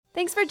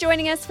Thanks for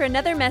joining us for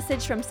another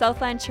message from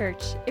Southland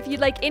Church. If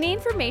you'd like any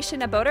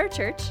information about our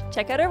church,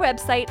 check out our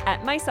website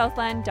at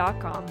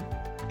mysouthland.com.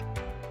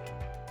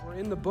 We're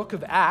in the book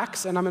of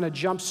Acts, and I'm going to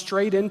jump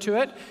straight into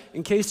it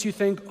in case you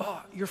think,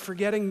 you're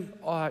forgetting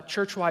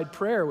church-wide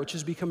prayer, which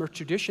has become a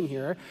tradition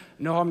here.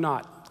 No, I'm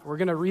not. We're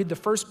going to read the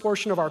first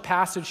portion of our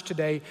passage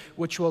today,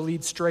 which will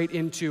lead straight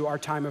into our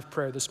time of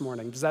prayer this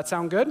morning. Does that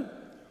sound good?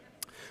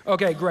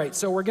 Okay, great.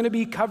 So we're going to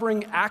be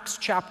covering Acts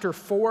chapter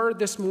 4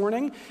 this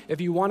morning. If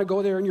you want to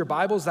go there in your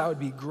Bibles, that would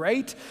be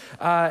great.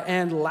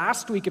 And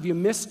last week, if you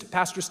missed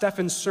Pastor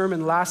Stefan's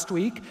sermon last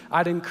week,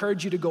 I'd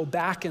encourage you to go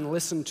back and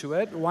listen to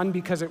it. One,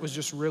 because it was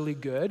just really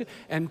good.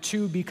 And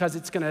two, because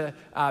it's going to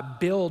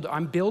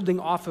I'm building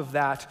off of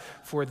that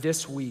for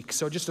this week.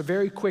 So just a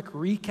very quick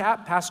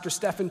recap. Pastor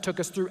Stefan took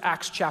us through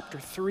Acts chapter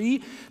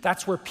 3.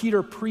 That's where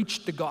Peter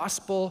preached the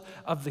gospel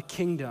of the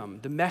kingdom,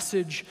 the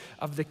message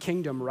of the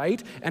kingdom,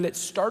 right? And it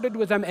started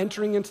with them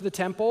entering into the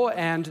temple,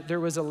 and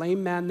there was a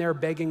lame man there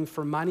begging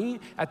for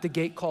money at the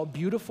gate called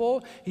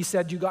Beautiful. He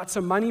said, "You got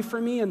some money for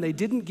me?" And they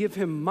didn't give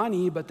him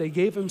money, but they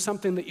gave him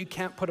something that you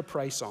can't put a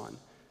price on.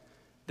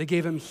 They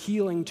gave him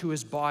healing to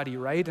his body,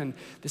 right? And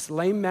this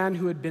lame man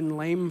who had been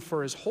lame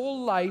for his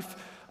whole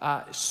life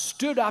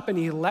stood up and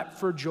he leapt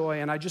for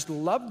joy. And I just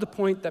love the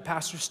point that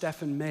Pastor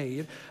Stefan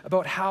made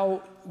about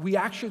how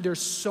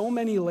there's so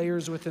many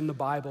layers within the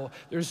Bible.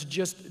 There's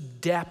just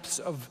depths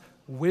of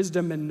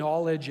wisdom and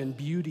knowledge and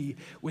beauty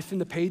within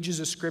the pages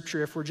of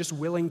Scripture if we're just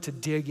willing to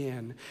dig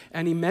in.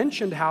 And he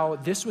mentioned how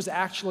this was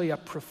actually a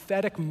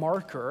prophetic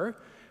marker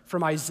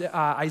from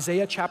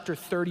Isaiah chapter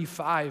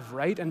 35,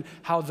 right? And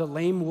how the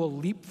lame will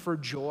leap for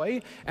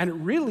joy. And it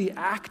really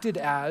acted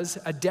as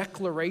a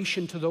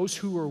declaration to those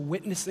who were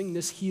witnessing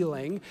this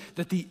healing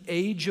that the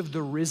age of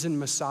the risen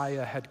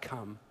Messiah had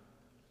come.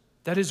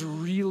 That is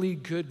really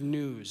good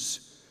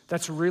news.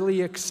 That's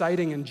really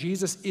exciting, and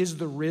Jesus is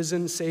the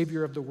risen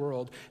Savior of the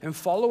world. And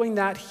following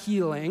that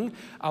healing,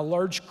 a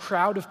large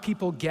crowd of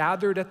people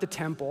gathered at the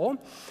temple,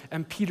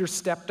 and Peter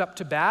stepped up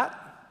to bat,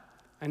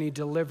 and he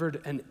delivered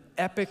an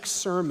epic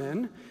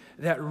sermon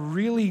that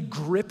really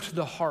gripped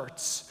the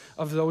hearts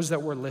of those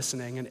that were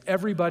listening, and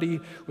everybody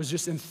was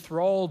just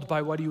enthralled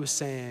by what he was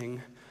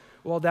saying.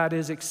 Well, that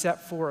is,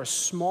 except for a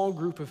small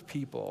group of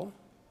people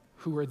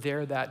who were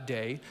there that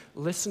day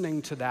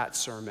listening to that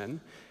sermon,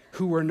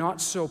 who were not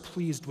so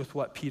pleased with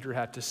what Peter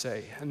had to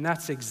say. And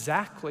that's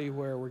exactly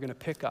where we're going to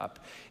pick up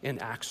in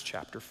Acts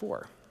chapter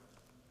 4.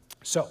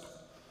 So,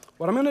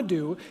 what I'm going to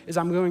do is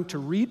I'm going to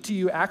read to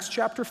you Acts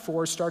chapter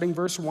 4, starting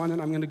verse 1, and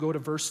I'm going to go to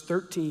verse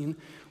 13.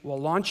 We'll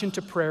launch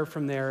into prayer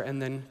from there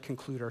and then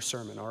conclude our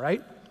sermon, all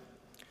right?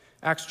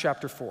 Acts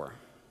chapter 4.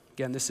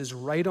 Again, this is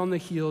right on the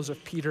heels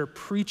of Peter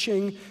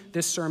preaching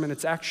this sermon.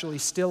 It's actually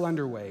still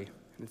underway.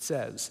 It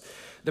says,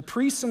 "The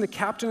priests and the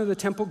captain of the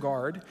temple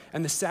guard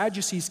and the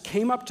Sadducees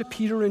came up to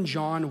Peter and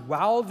John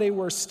while they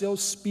were still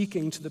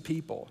speaking to the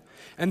people.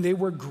 And they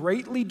were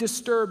greatly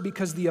disturbed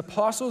because the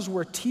apostles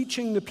were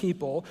teaching the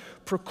people,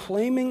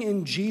 proclaiming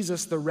in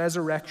Jesus the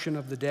resurrection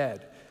of the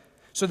dead.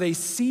 So they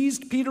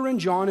seized Peter and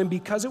John, and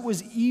because it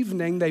was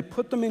evening, they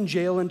put them in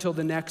jail until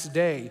the next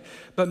day.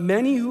 But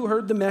many who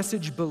heard the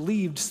message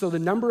believed, so the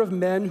number of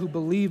men who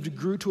believed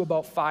grew to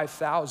about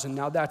 5,000.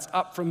 Now that's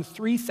up from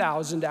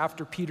 3,000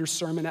 after Peter's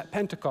sermon at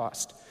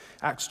Pentecost."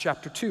 Acts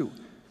chapter 2.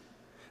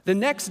 "The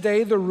next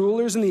day, the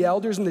rulers and the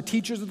elders and the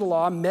teachers of the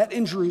law met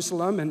in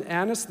Jerusalem, and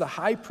Annas the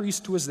high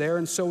priest was there,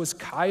 and so was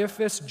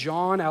Caiaphas,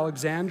 John,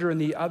 Alexander, and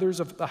the others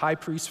of the high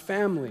priest's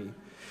family.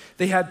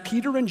 They had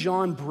Peter and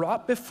John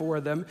brought before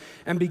them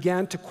and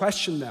began to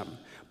question them.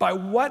 'By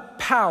what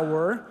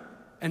power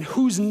and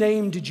whose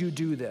name did you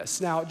do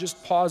this?'" Now,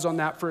 just pause on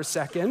that for a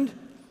second.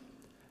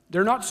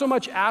 They're not so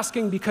much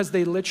asking because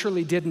they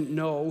literally didn't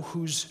know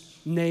whose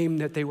name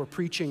that they were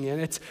preaching in.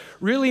 It's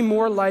really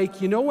more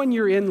like, when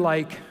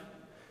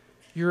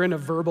you're in a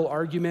verbal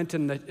argument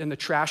and the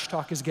trash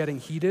talk is getting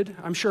heated.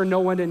 I'm sure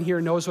no one in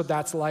here knows what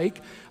that's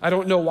like. I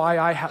don't know why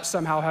I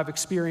somehow have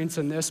experience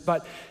in this,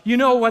 but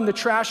when the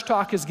trash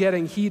talk is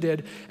getting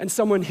heated and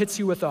someone hits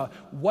you with a,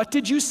 "What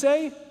did you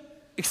say?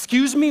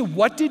 Excuse me,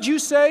 what did you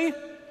say?"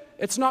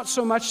 It's not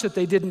so much that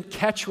they didn't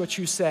catch what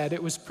you said.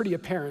 It was pretty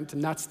apparent,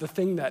 and that's the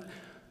thing that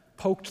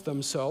poked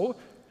them so.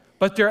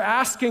 But they're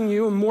asking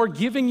you and more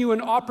giving you an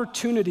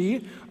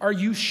opportunity. Are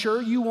you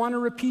sure you want to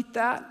repeat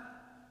that?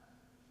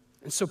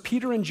 And so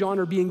Peter and John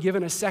are being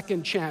given a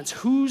second chance.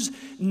 Whose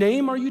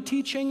name are you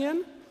teaching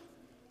in?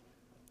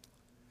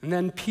 And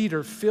then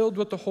Peter, filled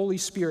with the Holy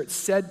Spirit,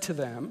 said to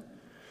them,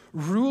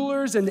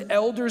 "Rulers and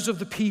elders of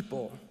the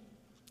people,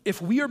 if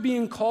we are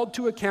being called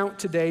to account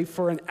today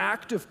for an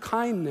act of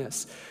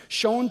kindness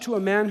shown to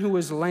a man who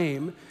was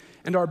lame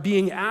and are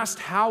being asked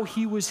how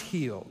he was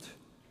healed,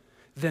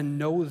 then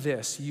know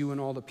this, you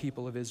and all the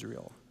people of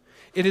Israel.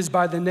 It is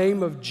by the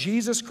name of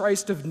Jesus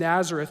Christ of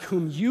Nazareth,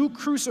 whom you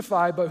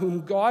crucified, but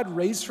whom God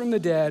raised from the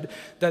dead,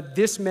 that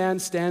this man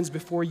stands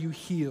before you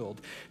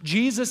healed.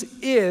 Jesus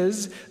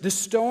is the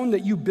stone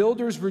that you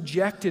builders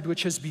rejected,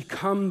 which has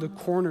become the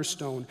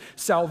cornerstone.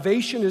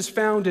 Salvation is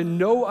found in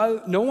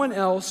no one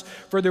else,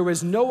 for there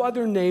is no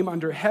other name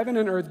under heaven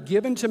and earth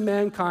given to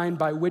mankind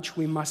by which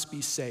we must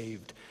be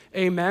saved.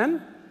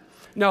 Amen?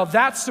 Now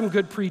that's some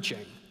good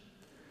preaching.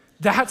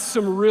 That's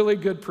some really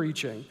good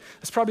preaching.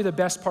 That's probably the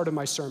best part of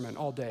my sermon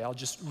all day. I'll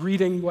just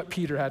reading what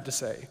Peter had to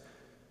say.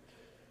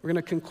 We're going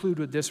to conclude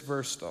with this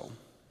verse, though.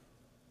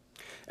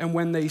 And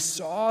when they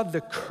saw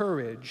the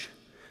courage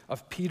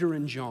of Peter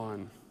and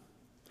John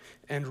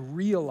and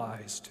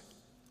realized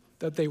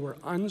that they were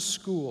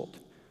unschooled,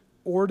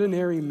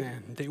 ordinary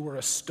men, they were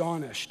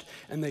astonished,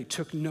 and they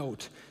took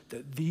note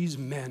that these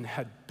men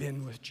had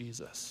been with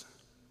Jesus.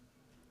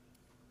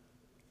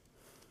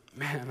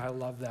 Man, I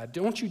love that.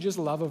 Don't you just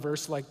love a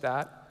verse like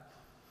that?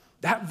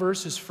 That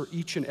verse is for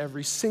each and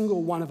every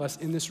single one of us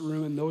in this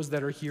room and those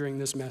that are hearing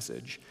this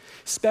message.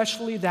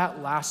 Especially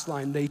that last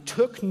line. They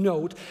took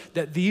note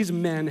that these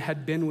men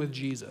had been with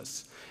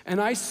Jesus. And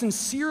I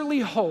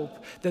sincerely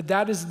hope that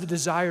that is the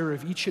desire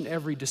of each and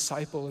every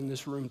disciple in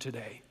this room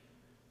today.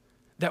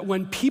 That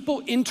when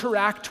people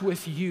interact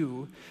with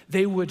you,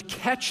 they would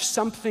catch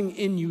something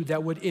in you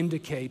that would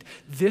indicate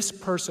this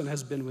person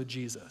has been with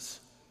Jesus.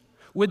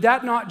 Would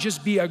that not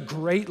just be a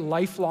great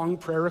lifelong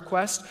prayer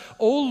request?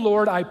 Oh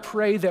Lord, I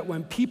pray that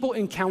when people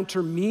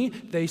encounter me,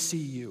 they see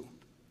you.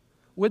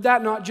 Would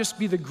that not just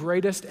be the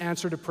greatest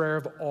answer to prayer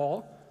of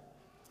all?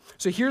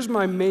 So here's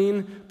my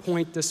main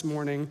point this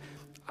morning.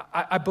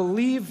 I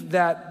believe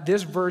that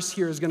this verse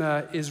here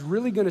is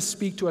really going to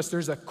speak to us.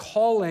 There's a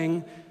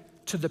calling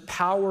to the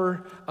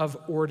power of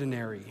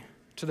ordinary.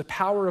 To the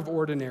power of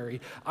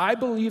ordinary. I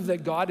believe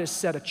that God has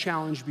set a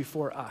challenge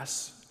before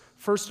us.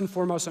 First and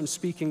foremost, I'm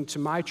speaking to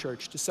my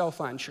church, to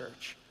Southland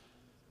Church.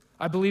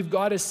 I believe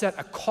God has set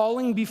a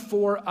calling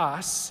before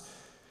us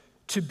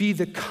to be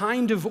the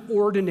kind of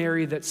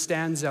ordinary that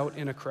stands out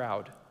in a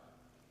crowd.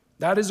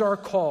 That is our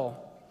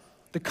call.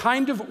 The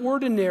kind of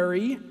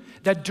ordinary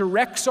that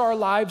directs our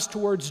lives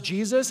towards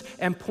Jesus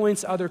and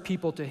points other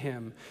people to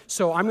him.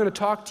 So I'm going to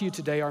talk to you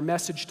today. Our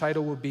message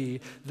title will be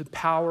The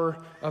Power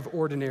of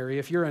Ordinary.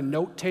 If you're a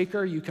note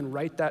taker, you can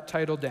write that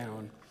title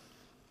down.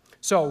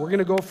 So we're going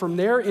to go from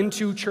there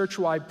into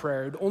church-wide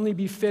prayer. It'd only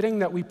be fitting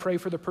that we pray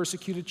for the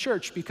persecuted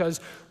church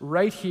because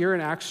right here in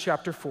Acts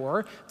chapter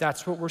 4,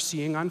 that's what we're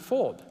seeing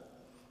unfold.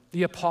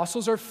 The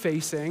apostles are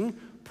facing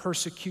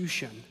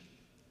persecution.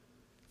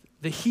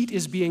 The heat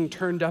is being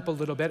turned up a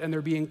little bit and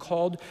they're being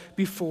called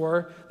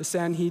before the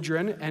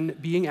Sanhedrin and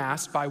being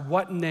asked by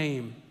what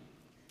name?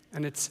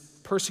 And it's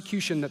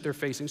persecution that they're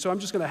facing. So I'm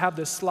just going to have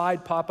this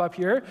slide pop up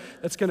here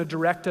that's going to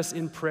direct us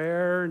in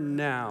prayer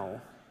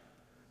now.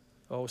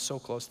 Oh, so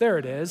close. There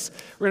it is.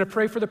 We're going to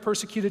pray for the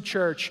persecuted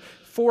church.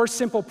 4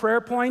 simple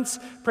prayer points.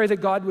 Pray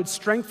that God would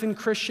strengthen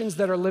Christians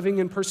that are living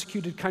in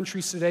persecuted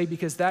countries today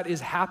because that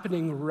is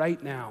happening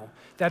right now.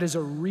 That is a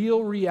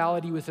real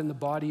reality within the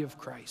body of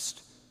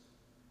Christ.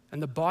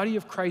 And the body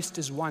of Christ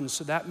is one.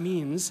 So that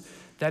means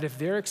that if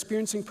they're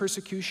experiencing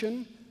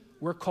persecution,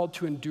 we're called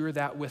to endure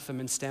that with them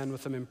and stand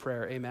with them in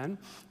prayer. Amen.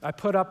 I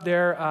put up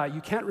there,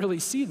 you can't really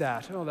see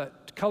that. Oh, that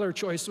color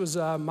choice was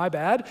my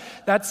bad.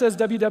 That says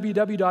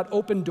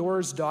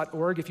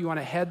www.opendoors.org if you want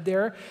to head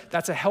there.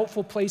 That's a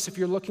helpful place if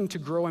you're looking to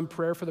grow in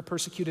prayer for the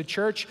persecuted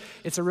church.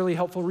 It's a really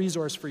helpful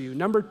resource for you.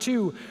 Number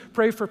 2,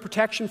 pray for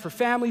protection for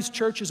families,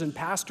 churches, and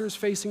pastors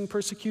facing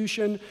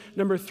persecution.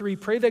 Number 3,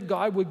 pray that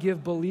God would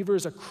give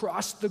believers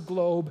across the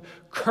globe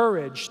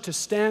courage to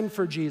stand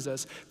for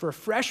Jesus, for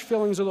fresh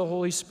fillings of the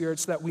Holy Spirit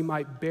so that we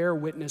might bear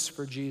witness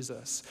for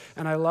Jesus.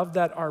 And I love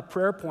that our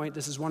prayer point,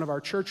 this is one of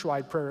our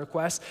church-wide prayer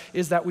requests,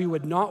 is that we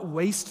would not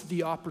waste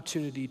the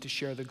opportunity to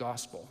share the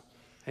gospel.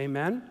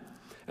 Amen?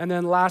 And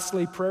then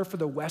lastly, prayer for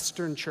the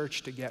Western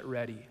church to get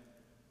ready.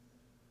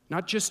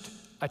 Not just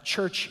a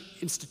church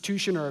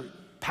institution or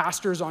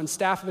pastors on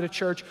staff at a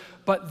church,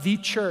 but the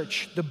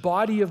church, the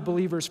body of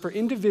believers, for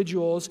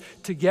individuals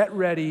to get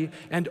ready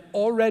and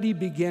already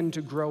begin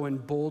to grow in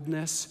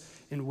boldness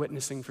in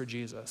witnessing for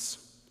Jesus.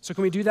 So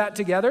can we do that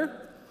together?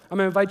 I'm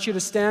going to invite you to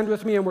stand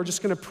with me, and we're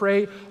just going to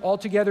pray all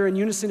together in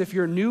unison. If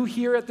you're new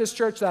here at this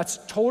church, that's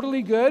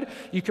totally good.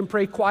 You can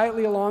pray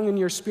quietly along in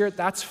your spirit.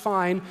 That's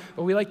fine.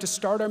 But we like to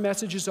start our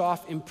messages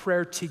off in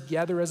prayer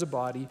together as a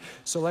body.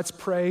 So let's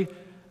pray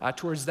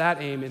towards that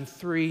aim in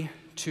 3,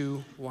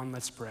 2, 1.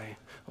 Let's pray.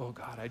 Oh,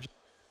 God,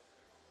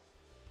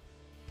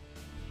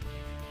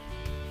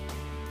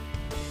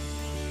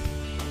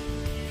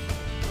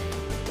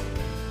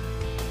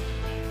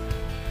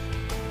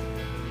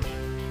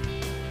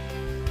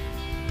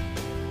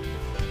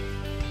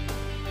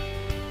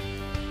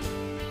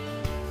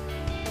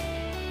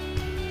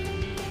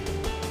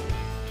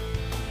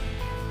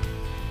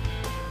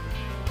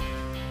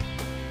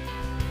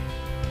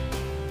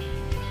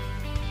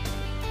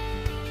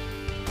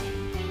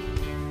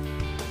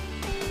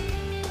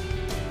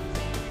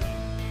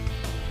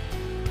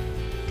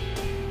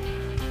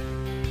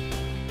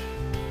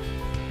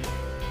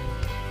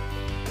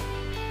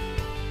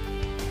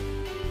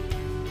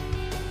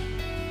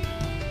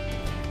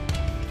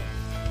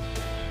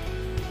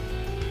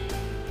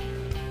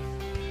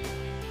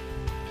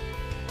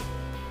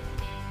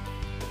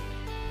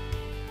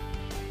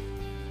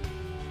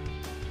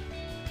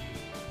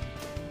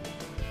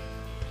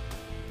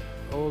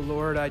 Oh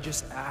Lord, I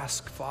just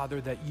ask,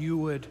 Father, that you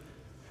would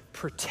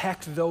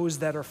protect those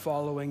that are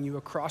following you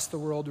across the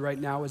world right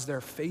now as they're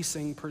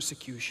facing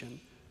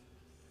persecution.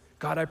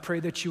 God, I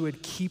pray that you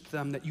would keep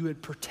them, that you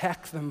would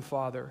protect them,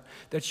 Father,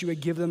 that you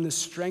would give them the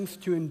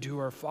strength to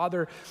endure.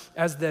 Father,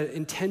 as the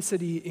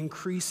intensity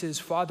increases,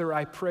 Father,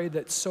 I pray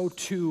that so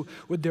too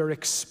would their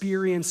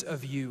experience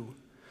of you.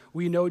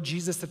 We know,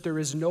 Jesus, that there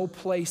is no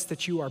place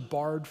that you are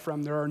barred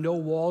from. There are no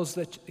walls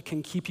that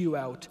can keep you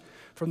out.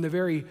 From the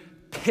very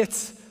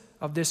pits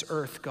of this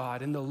earth,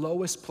 God, in the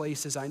lowest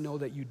places, I know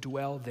that you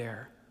dwell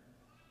there,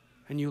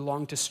 and you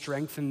long to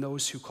strengthen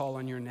those who call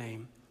on your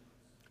name.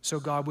 So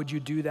God, would you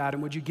do that,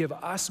 and would you give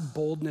us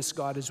boldness,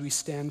 God, as we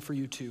stand for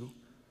you too.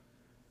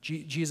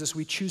 Jesus,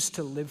 we choose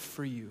to live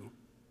for you.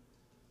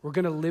 We're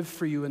going to live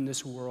for you in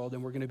this world,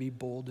 and we're going to be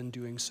bold in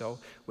doing so.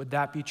 Would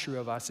that be true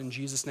of us? In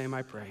Jesus' name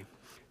I pray.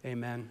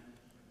 Amen.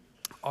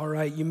 All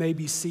right, you may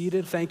be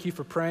seated. Thank you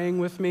for praying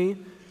with me.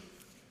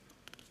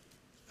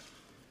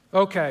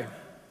 Okay.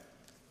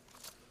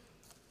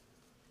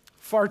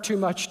 Far too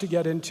much to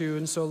get into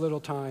in so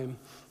little time,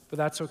 but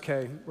that's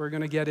okay. We're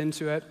going to get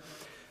into it.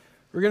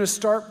 We're going to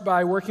start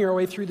by working our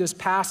way through this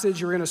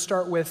passage. We're going to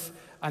start with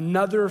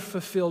another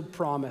fulfilled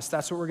promise.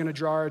 That's what we're going to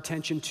draw our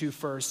attention to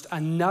first.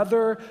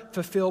 Another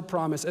fulfilled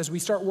promise. As we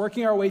start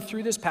working our way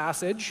through this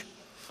passage,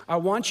 I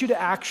want you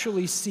to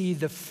actually see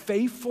the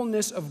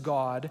faithfulness of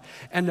God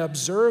and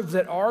observe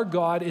that our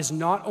God is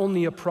not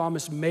only a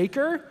promise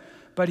maker,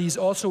 but he's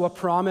also a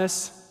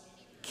promise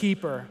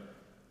keeper.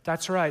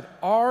 That's right.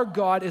 Our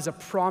God is a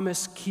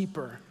promise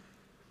keeper.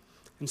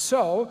 And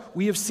so,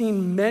 we have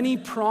seen many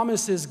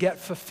promises get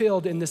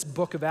fulfilled in this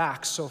book of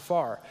Acts so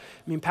far.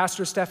 I mean,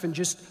 Pastor Stefan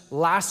just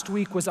last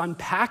week was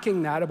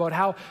unpacking that about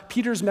how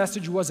Peter's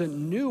message wasn't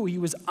new. He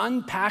was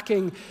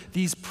unpacking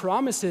these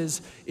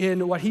promises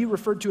in what he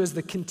referred to as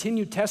the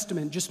continued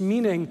testament, just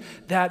meaning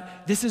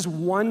that this is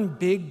one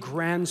big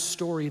grand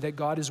story that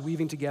God is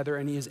weaving together,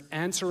 and he is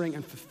answering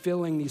and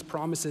fulfilling these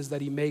promises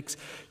that he makes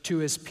to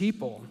his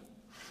people.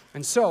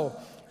 And so,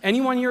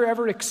 anyone here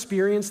ever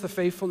experienced the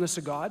faithfulness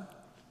of God?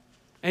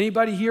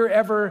 Anybody here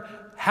ever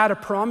had a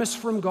promise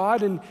from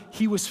God and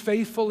he was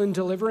faithful in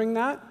delivering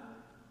that?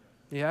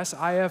 Yes,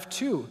 I have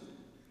too.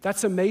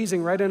 That's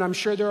amazing, right? And I'm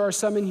sure there are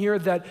some in here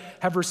that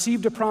have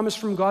received a promise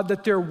from God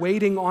that they're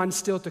waiting on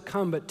still to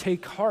come, but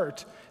take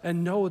heart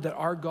and know that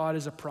our God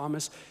is a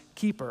promise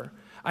keeper.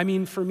 I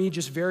mean, for me,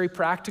 just very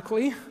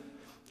practically,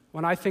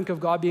 when I think of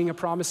God being a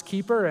promise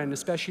keeper, and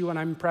especially when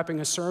I'm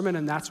prepping a sermon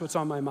and that's what's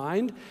on my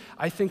mind,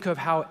 I think of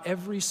how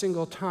every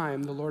single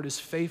time the Lord is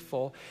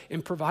faithful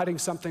in providing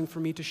something for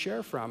me to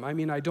share from. I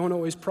mean, I don't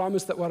always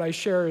promise that what I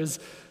share is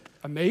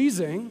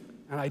amazing,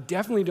 and I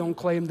definitely don't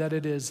claim that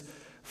it is,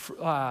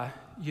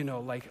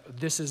 like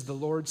this is the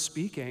Lord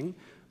speaking,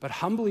 but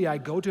humbly I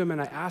go to him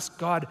and I ask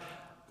God,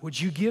 would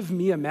you give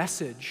me a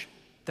message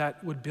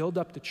that would build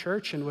up the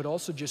church and would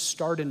also just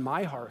start in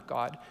my heart,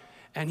 God?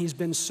 And he's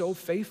been so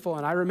faithful.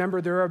 And I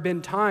remember there have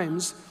been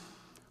times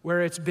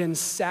where it's been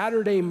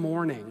Saturday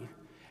morning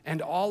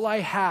and all I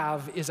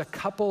have is a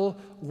couple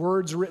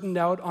words written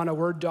out on a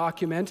Word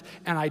document,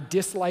 and I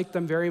dislike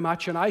them very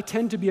much. And I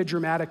tend to be a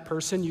dramatic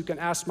person. You can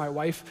ask my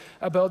wife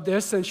about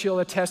this, and she'll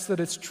attest that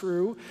it's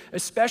true.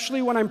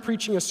 Especially when I'm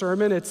preaching a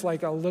sermon, it's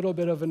like a little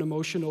bit of an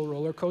emotional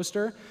roller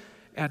coaster.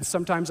 And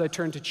sometimes I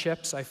turn to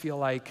chips. I feel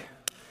like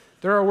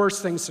there are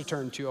worse things to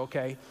turn to,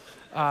 okay?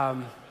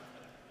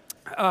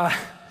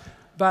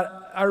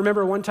 But I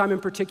remember one time in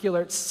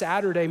particular, it's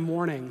Saturday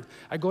morning.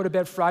 I go to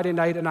bed Friday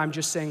night and I'm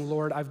just saying,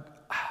 Lord, I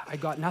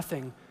got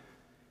nothing.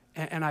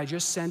 And I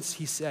just sense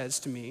he says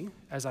to me,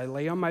 as I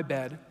lay on my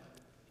bed,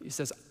 he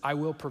says, I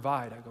will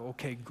provide. I go,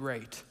 okay,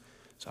 great.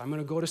 So I'm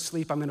going to go to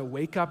sleep. I'm going to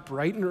wake up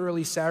bright and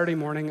early Saturday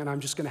morning, and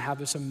I'm just going to have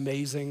this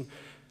amazing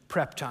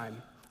prep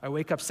time. I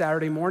wake up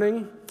Saturday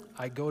morning,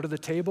 I go to the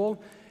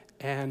table,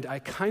 and I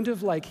kind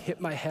of like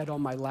hit my head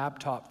on my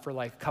laptop for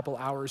like a couple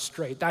hours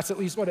straight. That's at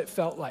least what it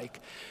felt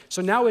like.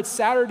 So now it's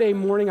Saturday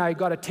morning, I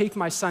got to take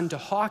my son to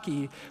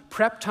hockey.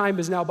 Prep time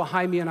is now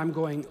behind me, and I'm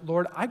going,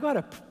 Lord, I've got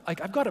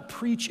to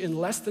preach in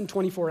less than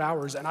 24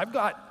 hours, and I've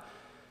got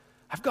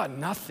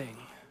nothing.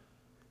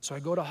 So I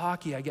go to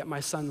hockey, I get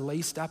my son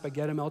laced up, I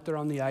get him out there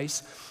on the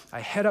ice.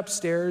 I head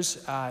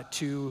upstairs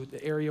to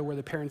the area where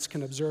the parents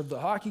can observe the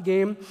hockey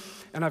game,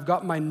 and I've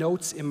got my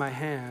notes in my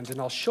hand,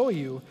 and I'll show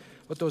you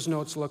what those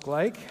notes look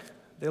like.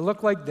 They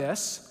look like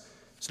this.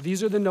 So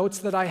these are the notes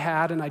that I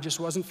had, and I just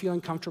wasn't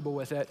feeling comfortable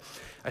with it.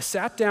 I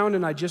sat down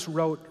and I just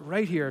wrote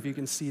right here, if you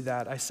can see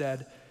that, I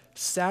said,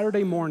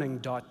 Saturday morning, ...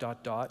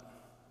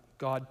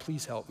 God,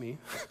 please help me.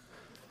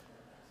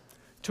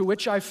 To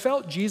which I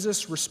felt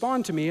Jesus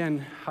respond to me,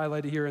 and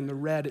highlighted here in the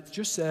red, it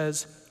just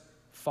says,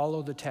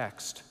 follow the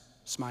text,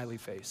 smiley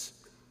face.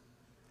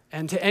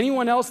 And to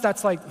anyone else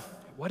that's like,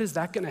 what is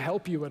that going to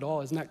help you at all?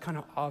 Isn't that kind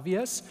of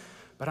obvious?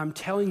 But I'm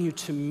telling you,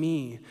 to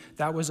me,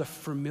 that was a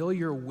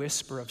familiar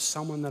whisper of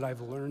someone that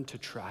I've learned to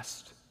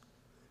trust.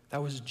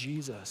 That was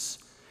Jesus.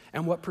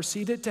 And what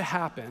proceeded to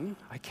happen,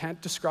 I can't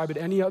describe it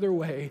any other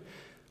way,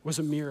 was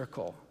a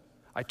miracle.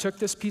 I took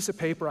this piece of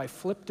paper, I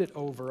flipped it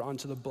over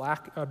onto the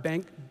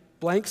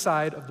blank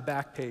side of the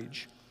back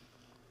page,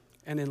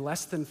 and in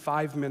less than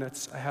 5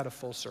 minutes, I had a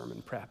full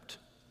sermon prepped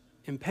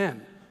in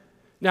pen.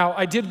 Now,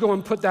 I did go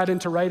and put that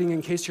into writing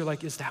in case you're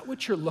like, is that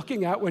what you're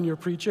looking at when you're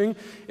preaching?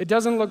 It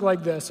doesn't look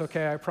like this,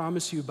 okay, I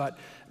promise you, but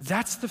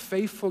that's the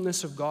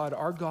faithfulness of God.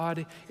 Our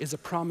God is a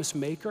promise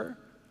maker.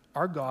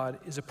 Our God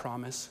is a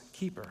promise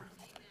keeper.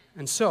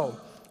 And so,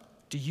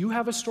 do you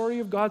have a story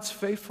of God's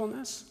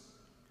faithfulness?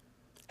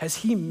 Has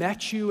he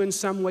met you in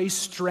some way,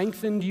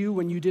 strengthened you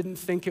when you didn't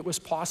think it was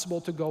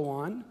possible to go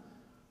on?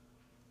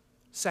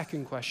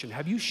 Second question,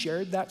 have you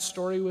shared that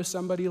story with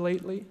somebody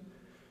lately?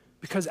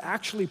 Because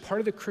actually, part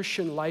of the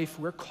Christian life,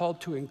 we're called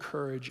to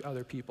encourage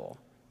other people.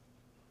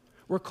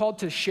 We're called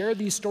to share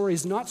these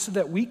stories not so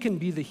that we can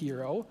be the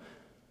hero,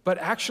 but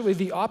actually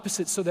the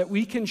opposite, so that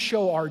we can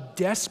show our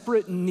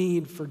desperate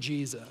need for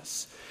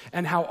Jesus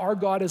and how our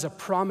God is a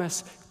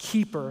promise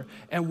keeper.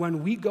 And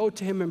when we go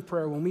to him in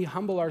prayer, when we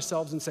humble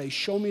ourselves and say,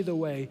 show me the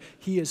way,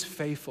 he is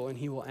faithful and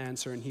he will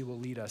answer and he will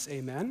lead us.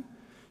 Amen?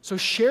 So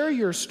share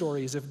your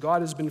stories. If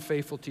God has been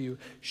faithful to you,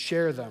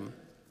 share them.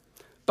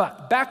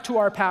 But back to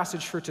our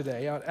passage for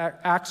today,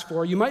 Acts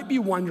 4. You might be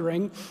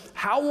wondering,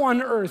 how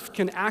on earth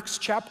can Acts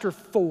chapter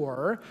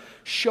 4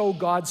 show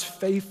God's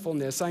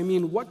faithfulness? I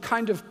mean, what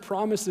kind of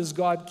promise is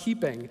God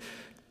keeping?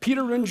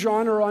 Peter and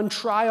John are on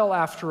trial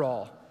after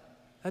all.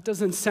 That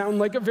doesn't sound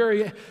like a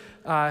very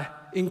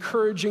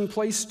encouraging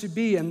place to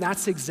be, and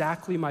that's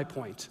exactly my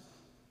point.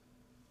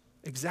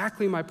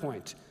 Exactly my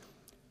point.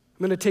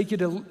 I'm going to take you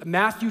to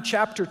Matthew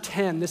chapter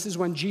 10. This is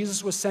when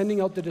Jesus was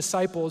sending out the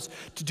disciples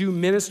to do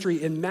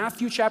ministry. In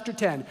Matthew chapter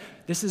 10,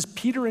 this is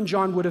Peter and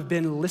John would have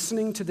been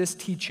listening to this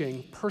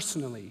teaching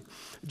personally.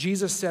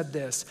 Jesus said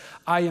this,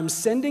 I am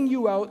sending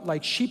you out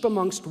like sheep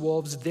amongst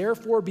wolves,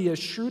 therefore be as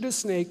shrewd as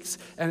snakes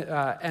and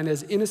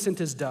as innocent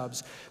as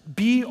doves.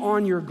 Be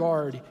on your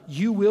guard.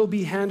 You will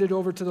be handed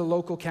over to the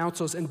local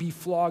councils and be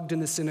flogged in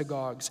the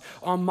synagogues.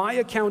 On my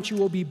account, you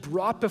will be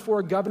brought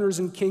before governors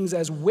and kings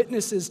as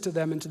witnesses to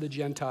them and to the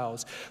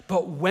Gentiles.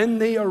 But when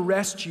they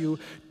arrest you,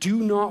 do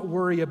not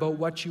worry about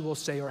what you will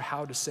say or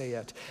how to say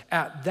it.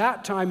 At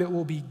that time, it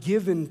will be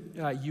given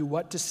you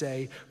what to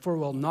say, for it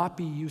will not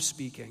be you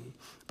speaking,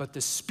 but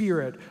the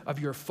Spirit of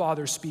your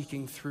Father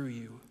speaking through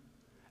you.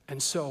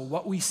 And so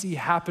what we see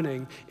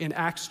happening in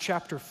Acts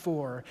chapter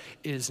 4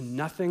 is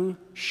nothing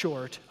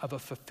short of a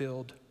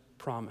fulfilled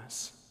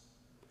promise.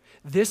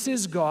 This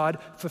is God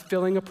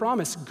fulfilling a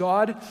promise.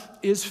 God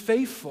is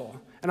faithful.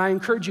 And I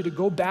encourage you to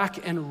go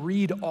back and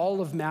read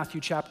all of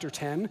Matthew chapter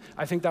 10.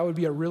 I think that would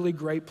be a really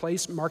great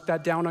place. Mark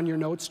that down on your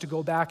notes to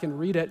go back and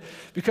read it,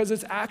 because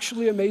it's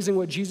actually amazing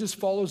what Jesus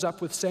follows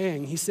up with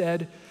saying. He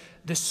said,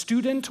 the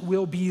student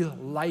will be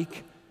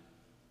like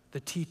the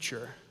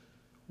teacher.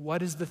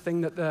 What is the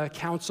thing that the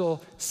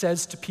council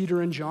says to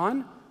Peter and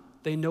John?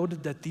 They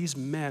noted that these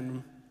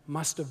men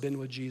must have been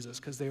with Jesus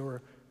because they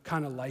were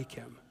kind of like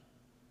him.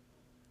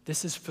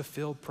 This is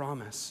fulfilled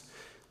promise.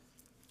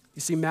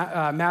 You see,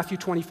 Matthew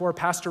 24,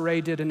 Pastor Ray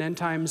did an end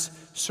times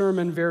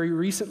sermon very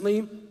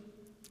recently,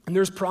 and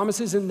there's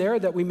promises in there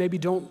that we maybe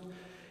don't,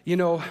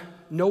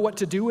 know what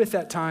to do with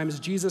at times.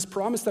 Jesus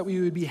promised that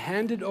we would be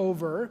handed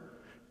over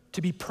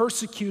to be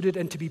persecuted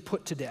and to be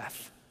put to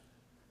death.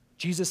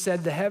 Jesus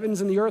said, the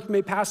heavens and the earth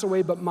may pass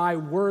away, but my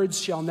words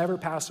shall never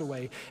pass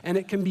away. And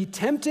it can be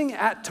tempting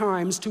at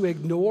times to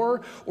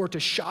ignore or to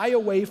shy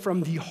away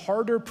from the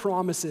harder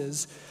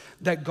promises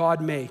that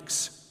God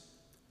makes.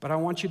 But I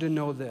want you to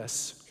know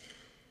this.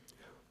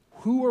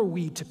 Who are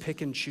we to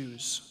pick and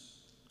choose?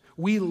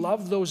 We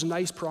love those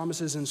nice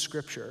promises in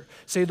Scripture.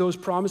 Say those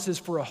promises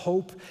for a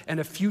hope and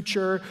a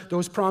future,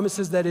 those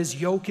promises that his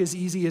yoke is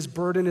easy, his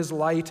burden is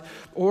light,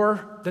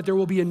 or that there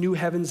will be a new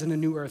heavens and a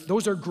new earth.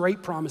 Those are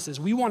great promises.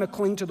 We want to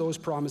cling to those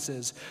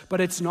promises, but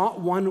it's not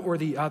one or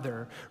the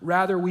other.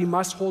 Rather, we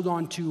must hold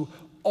on to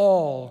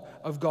all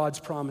of God's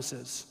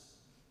promises,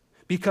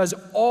 because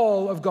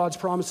all of God's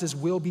promises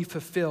will be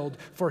fulfilled,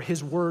 for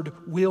his word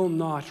will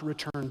not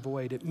return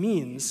void. It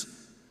means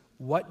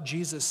what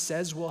Jesus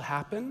says will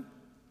happen.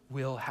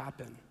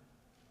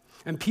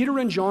 And Peter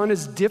and John,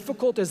 as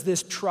difficult as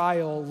this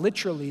trial,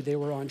 literally they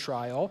were on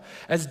trial,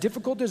 as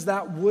difficult as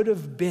that would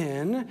have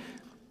been,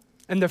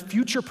 and the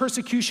future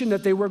persecution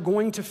that they were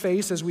going to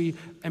face as we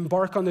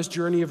embark on this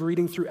journey of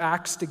reading through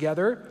Acts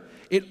together,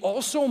 it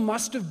also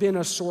must have been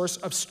a source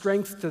of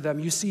strength to them.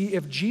 You see,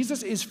 if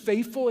Jesus is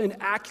faithful in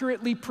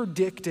accurately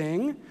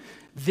predicting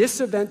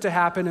this event to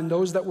happen and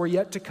those that were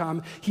yet to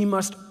come, he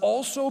must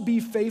also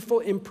be faithful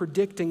in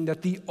predicting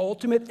that the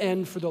ultimate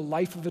end for the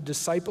life of a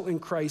disciple in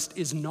Christ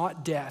is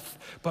not death,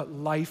 but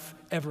life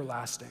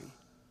everlasting.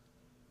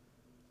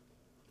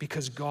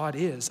 Because God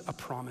is a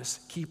promise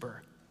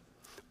keeper.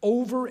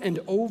 Over and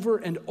over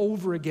and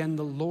over again,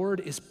 the Lord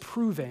is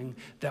proving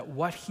that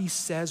what he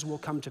says will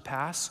come to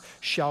pass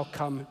shall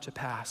come to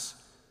pass.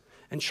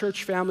 And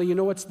church family, you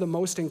know what's the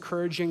most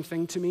encouraging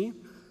thing to me?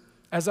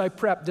 As I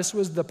prepped, this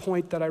was the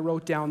point that I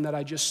wrote down that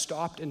I just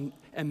stopped and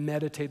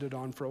meditated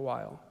on for a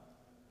while.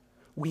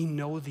 We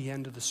know the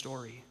end of the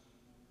story.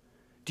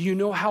 Do you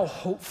know how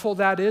hopeful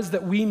that is,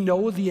 that we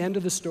know the end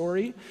of the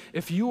story?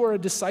 If you are a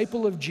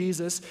disciple of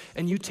Jesus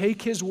and you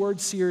take his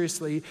word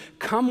seriously,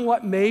 come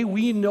what may,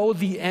 we know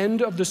the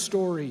end of the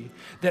story,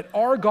 that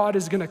our God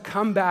is going to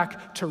come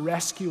back to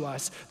rescue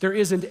us. There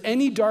isn't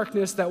any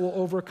darkness that will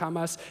overcome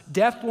us.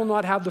 Death will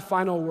not have the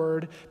final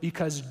word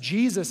because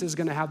Jesus is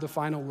going to have the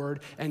final word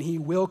and he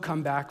will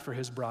come back for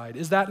his bride.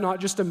 Is that not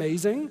just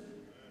amazing?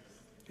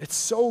 It's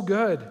so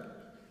good.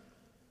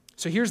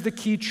 So here's the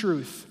key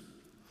truth.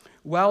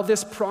 While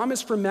this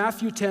promise from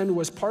Matthew 10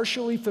 was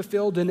partially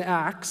fulfilled in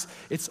Acts,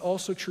 it's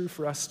also true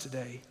for us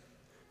today.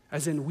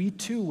 As in, we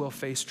too will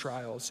face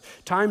trials.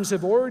 Times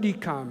have already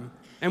come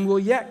and will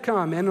yet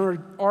come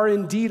and are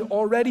indeed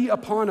already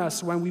upon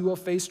us when we will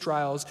face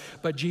trials.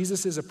 But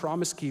Jesus is a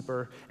promise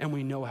keeper and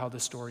we know how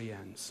the story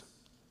ends.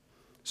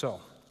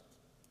 So,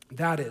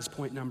 that is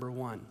point number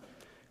one.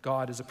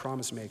 God is a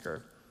promise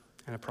maker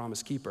and a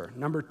promise keeper.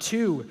 Number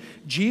two,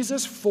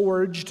 Jesus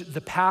forged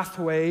the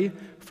pathway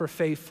for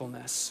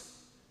faithfulness.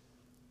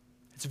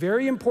 It's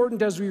very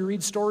important as we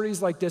read stories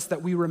like this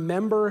that we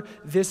remember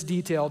this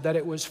detail, that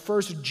it was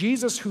first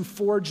Jesus who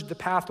forged the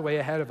pathway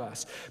ahead of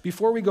us.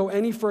 Before we go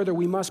any further,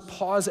 we must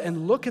pause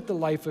and look at the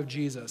life of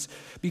Jesus,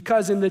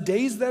 because in the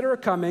days that are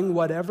coming,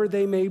 whatever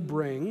they may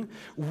bring,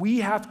 we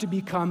have to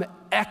become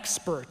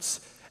experts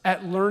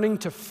at learning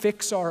to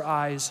fix our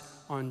eyes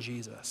on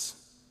Jesus.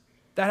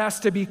 That has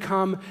to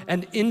become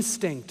an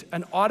instinct,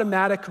 an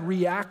automatic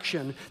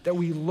reaction that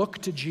we look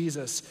to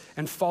Jesus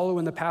and follow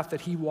in the path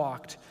that he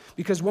walked.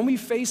 Because when we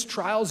face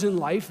trials in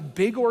life,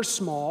 big or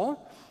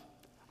small,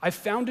 I've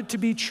found it to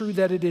be true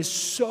that it is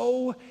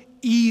so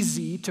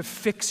easy to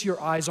fix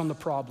your eyes on the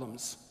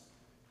problems.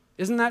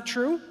 Isn't that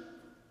true?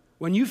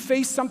 When you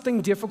face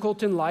something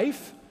difficult in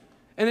life,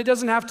 and it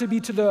doesn't have to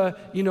be to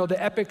the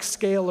epic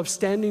scale of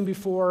standing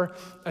before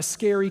a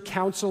scary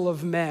council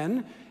of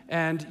men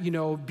and,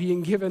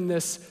 being given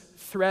this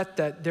threat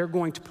that they're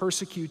going to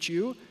persecute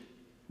you.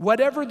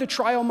 Whatever the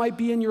trial might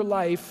be in your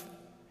life,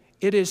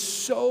 it is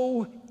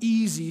so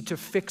easy to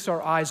fix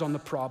our eyes on the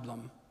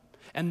problem.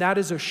 And that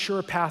is a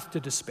sure path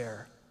to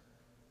despair.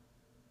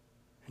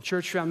 And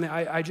church family,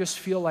 I just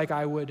feel like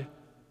it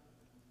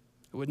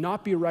would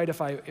not be right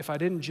if I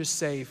didn't just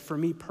say, for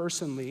me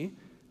personally,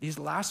 these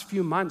last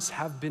few months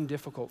have been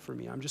difficult for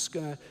me. I'm just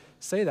going to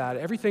say that.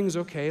 Everything's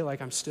okay.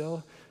 Like, I'm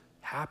still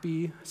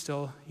happy,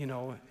 still,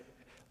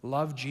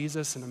 love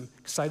Jesus, and I'm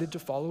excited to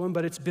follow him.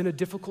 But it's been a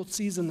difficult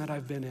season that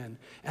I've been in.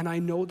 And I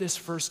know this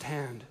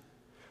firsthand.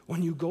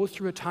 When you go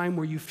through a time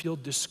where you feel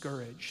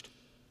discouraged,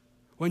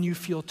 when you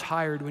feel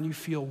tired, when you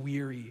feel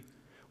weary,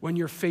 when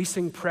you're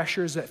facing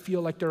pressures that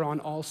feel like they're on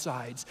all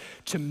sides,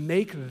 to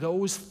make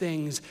those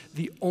things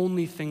the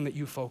only thing that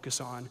you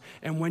focus on.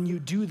 And when you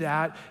do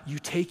that, you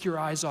take your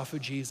eyes off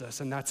of Jesus,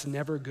 and that's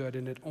never good,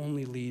 and it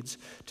only leads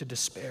to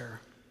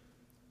despair.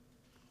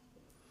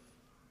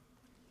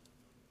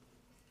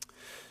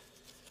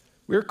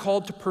 We're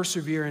called to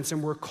perseverance,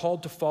 and we're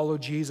called to follow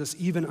Jesus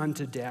even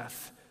unto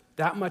death.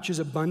 That much is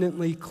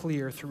abundantly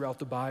clear throughout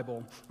the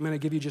Bible. I'm going to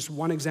give you just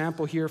one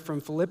example here from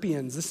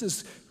Philippians. This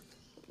is,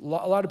 a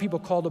lot of people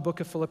call the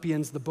book of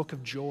Philippians the book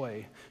of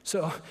joy.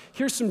 So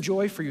here's some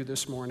joy for you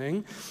this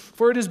morning.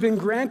 For it has been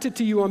granted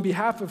to you on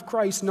behalf of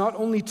Christ not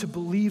only to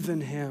believe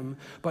in him,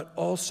 but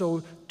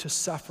also to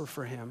suffer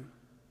for him.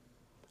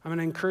 I'm going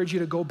to encourage you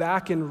to go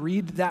back and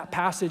read that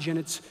passage in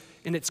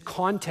its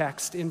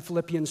context in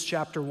Philippians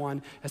chapter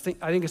 1. I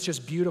think it's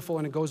just beautiful,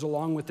 and it goes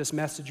along with this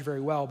message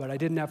very well, but I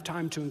didn't have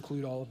time to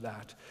include all of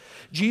that.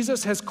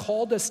 Jesus has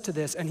called us to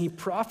this, and he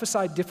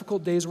prophesied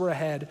difficult days were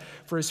ahead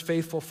for his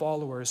faithful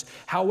followers.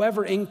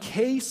 However, in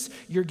case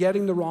you're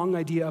getting the wrong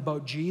idea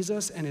about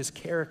Jesus and his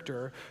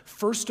character,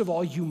 first of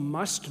all, you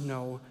must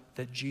know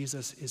that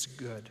Jesus is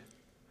good.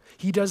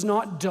 He does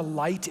not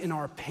delight in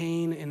our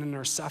pain and in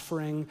our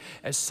suffering,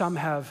 as some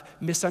have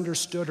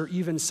misunderstood, or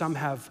even some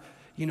have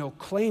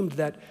claimed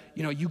that,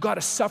 you got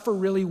to suffer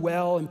really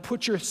well and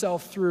put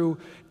yourself through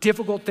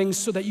difficult things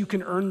so that you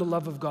can earn the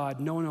love of God.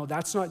 No,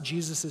 that's not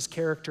Jesus'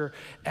 character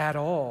at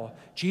all.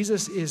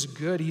 Jesus is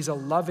good. He's a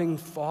loving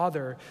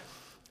Father,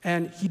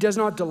 and he does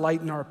not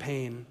delight in our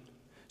pain.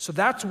 So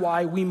that's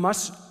why we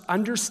must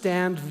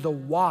understand the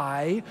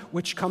why,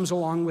 which comes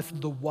along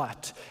with the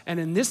what. And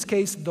in this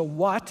case, the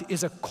what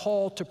is a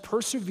call to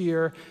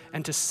persevere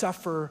and to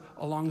suffer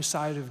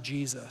alongside of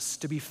Jesus,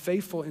 to be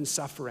faithful in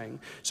suffering.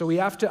 So we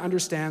have to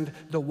understand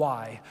the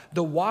why.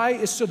 The why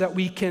is so that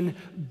we can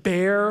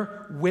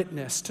bear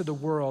witness to the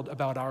world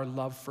about our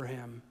love for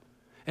him,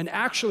 and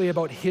actually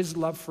about his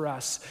love for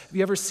us. Have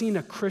you ever seen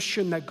a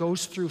Christian that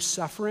goes through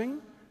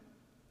suffering,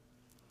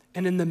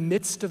 and in the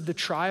midst of the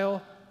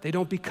trial, they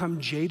don't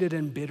become jaded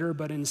and bitter,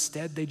 but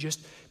instead they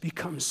just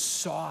become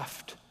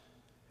soft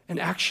and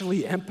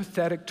actually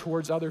empathetic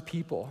towards other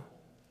people?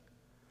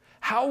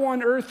 How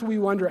on earth, we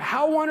wonder,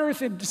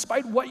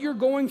 despite what you're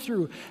going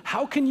through,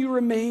 how can you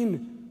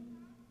remain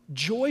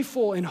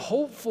joyful and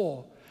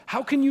hopeful?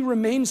 How can you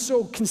remain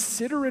so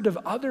considerate of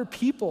other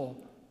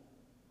people?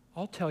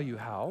 I'll tell you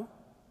how.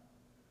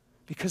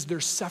 Because they're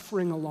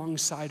suffering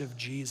alongside of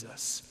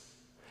Jesus.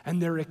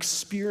 And they're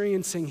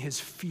experiencing his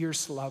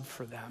fierce love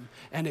for them,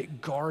 and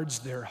it guards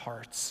their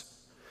hearts.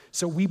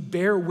 So we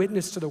bear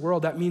witness to the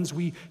world. That means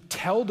we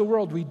tell the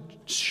world, we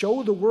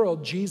show the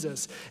world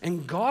Jesus.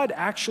 And God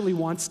actually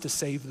wants to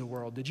save the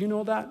world. Did you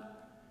know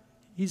that?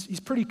 He's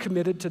pretty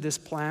committed to this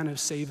plan of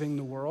saving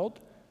the world.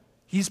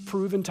 He's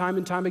proven time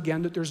and time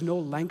again that there's no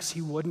lengths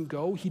he wouldn't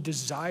go. He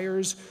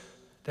desires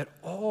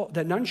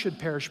that none should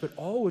perish, but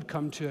all would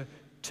come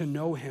to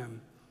know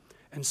him.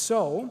 And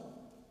so,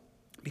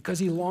 because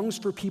he longs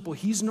for people,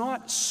 he's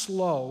not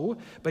slow,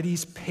 but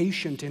he's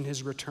patient in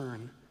his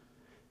return.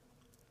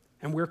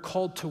 And we're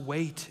called to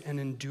wait and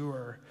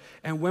endure.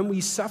 And when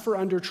we suffer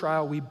under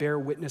trial, we bear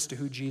witness to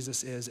who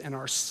Jesus is, and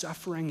our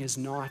suffering is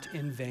not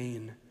in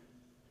vain.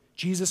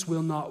 Jesus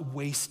will not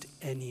waste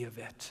any of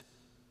it.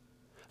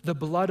 The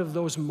blood of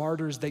those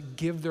martyrs that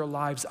give their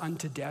lives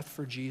unto death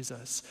for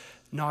Jesus,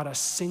 not a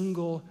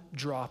single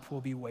drop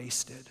will be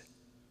wasted.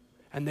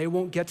 And they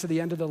won't get to the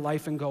end of their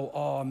life and go,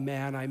 oh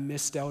man, I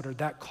missed out, or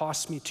that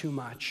cost me too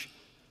much.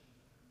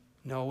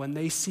 No, when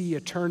they see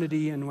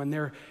eternity and when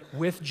they're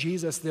with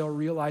Jesus, they'll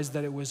realize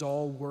that it was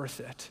all worth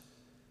it.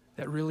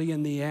 That really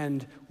in the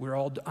end, we're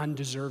all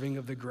undeserving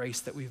of the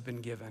grace that we've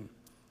been given.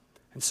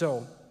 And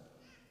so,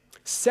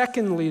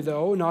 secondly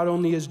though, not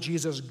only is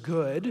Jesus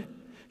good,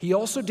 he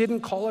also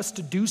didn't call us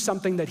to do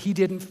something that he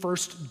didn't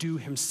first do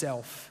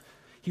himself.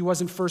 He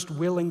wasn't first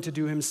willing to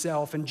do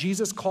himself. And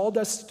Jesus called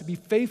us to be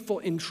faithful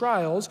in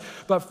trials,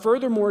 but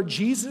furthermore,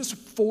 Jesus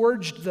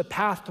forged the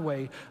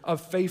pathway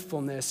of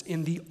faithfulness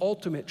in the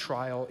ultimate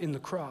trial in the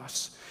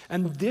cross.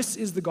 And this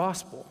is the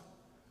gospel.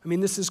 I mean,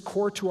 this is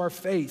core to our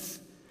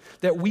faith,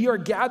 that we are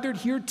gathered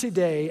here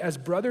today as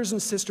brothers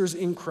and sisters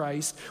in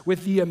Christ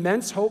with the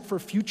immense hope for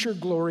future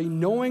glory,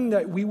 knowing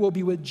that we will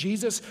be with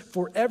Jesus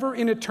forever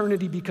in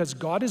eternity because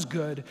God is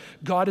good,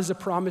 God is a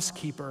promise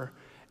keeper,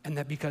 and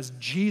that because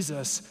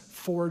Jesus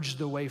forged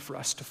the way for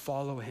us to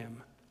follow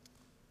him.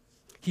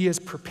 He has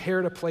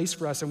prepared a place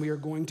for us and we are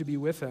going to be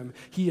with him.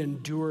 He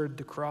endured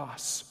the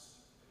cross.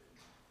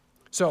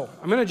 So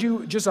I'm going to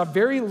do just a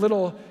very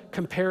little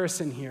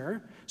comparison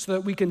here so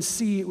that we can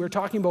see, we're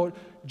talking about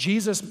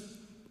Jesus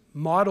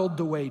modeled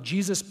the way,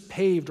 Jesus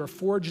paved or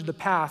forged the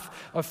path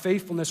of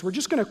faithfulness. We're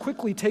just going to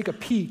quickly take a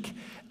peek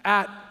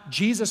at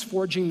Jesus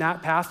forging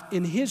that path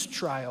in his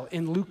trial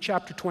in Luke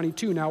chapter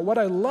 22. Now, what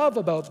I love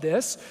about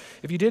this,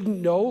 if you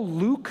didn't know,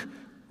 Luke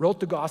wrote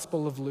the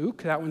Gospel of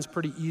Luke. That one's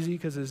pretty easy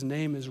because his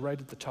name is right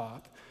at the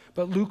top.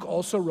 But Luke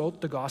also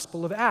wrote the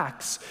Gospel of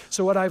Acts.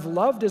 So what I've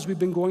loved as we've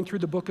been going through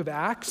the book of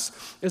Acts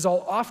is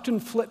I'll often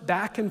flip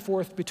back and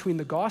forth between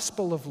the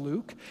Gospel of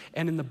Luke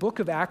and in the book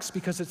of Acts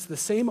because it's the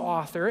same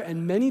author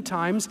and many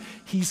times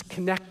he's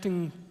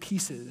connecting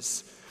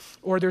pieces.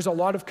 Or there's a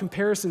lot of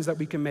comparisons that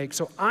we can make.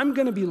 So I'm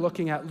going to be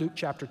looking at Luke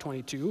chapter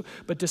 22,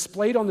 but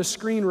displayed on the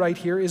screen right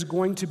here is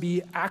going to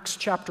be Acts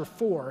chapter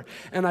 4.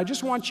 And I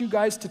just want you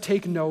guys to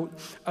take note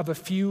of a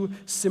few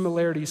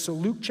similarities. So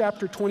Luke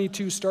chapter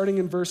 22, starting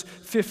in verse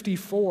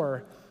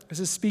 54, this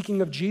is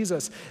speaking of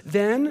Jesus.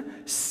 Then,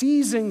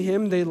 seizing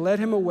him, they led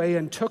him away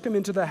and took him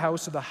into the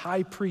house of the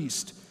high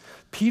priest.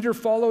 Peter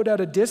followed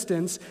at a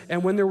distance,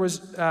 and when there was,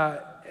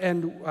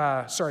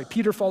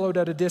 Peter followed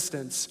at a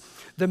distance.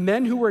 The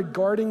men who were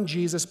guarding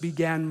Jesus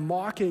began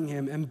mocking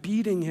him and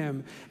beating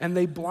him, and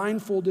they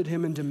blindfolded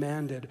him and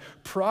demanded,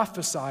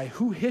 "Prophesy,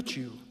 who hit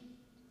you?"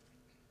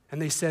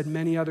 And they said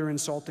many other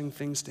insulting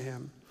things to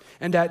him.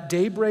 And at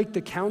daybreak,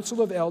 the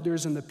council of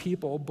elders and the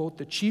people, both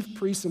the chief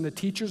priests and the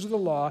teachers of the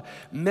law,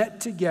 met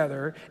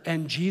together,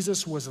 and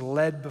Jesus was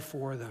led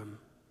before them.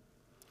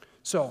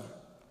 So,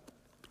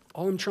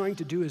 all I'm trying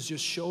to do is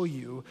just show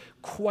you,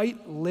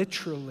 quite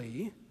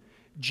literally,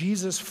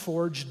 Jesus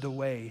forged the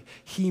way.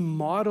 He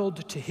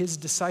modeled to his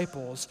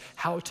disciples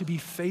how to be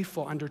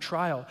faithful under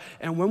trial.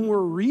 And when we're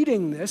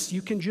reading this,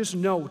 you can just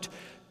note,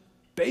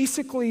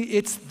 basically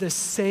it's the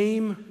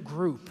same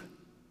group.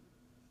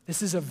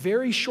 This is a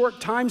very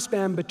short time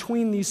span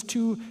between these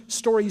two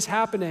stories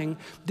happening.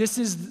 This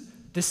is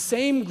the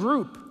same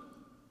group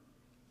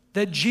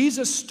that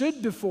Jesus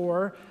stood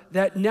before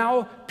that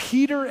now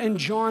Peter and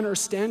John are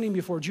standing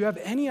before. Do you have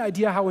any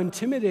idea how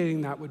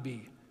intimidating that would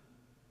be?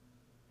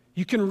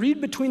 You can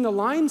read between the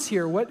lines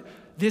here what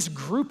this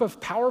group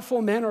of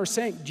powerful men are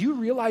saying. Do you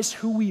realize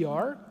who we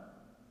are?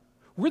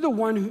 We're the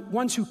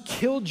ones who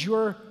killed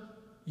your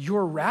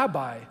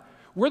rabbi.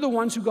 We're the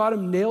ones who got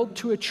him nailed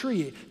to a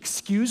tree.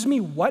 Excuse me,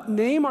 what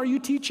name are you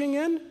teaching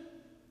in?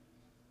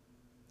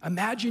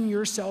 Imagine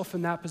yourself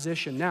in that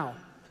position. Now,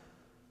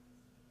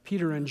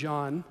 Peter and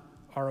John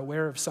are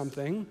aware of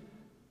something,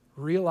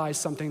 realize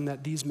something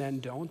that these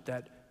men don't,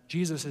 that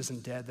Jesus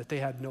isn't dead, that they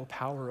had no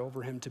power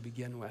over him to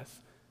begin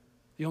with.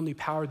 The only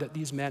power that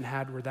these men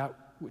had were that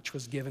which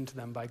was given to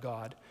them by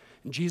God.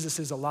 And Jesus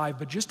is alive,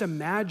 but just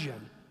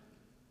imagine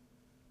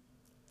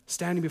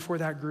standing before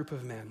that group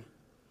of men.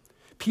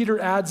 Peter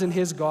adds in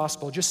his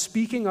gospel, just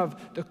speaking of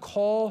the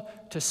call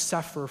to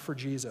suffer for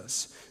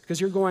Jesus. Because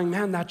you're going,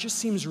 man, that just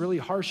seems really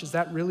harsh. Is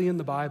that really in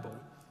the Bible?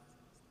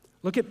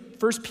 Look at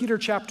 1 Peter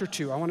chapter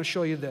 2. I want to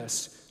show you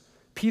this.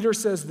 Peter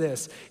says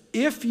this,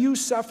 if you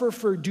suffer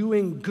for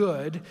doing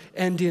good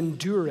and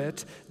endure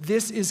it,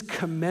 this is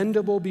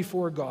commendable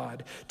before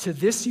God. To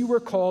this you were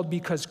called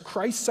because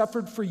Christ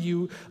suffered for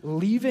you,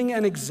 leaving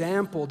an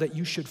example that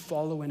you should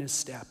follow in his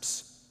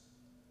steps.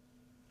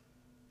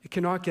 It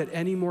cannot get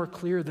any more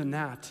clear than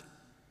that.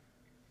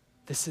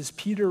 This is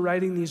Peter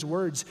writing these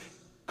words.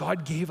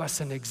 God gave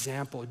us an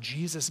example.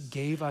 Jesus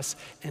gave us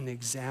an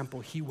example.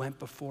 He went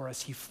before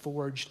us. He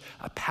forged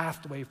a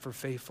pathway for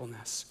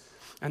faithfulness.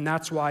 And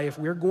that's why if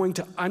we're going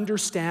to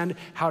understand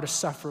how to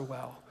suffer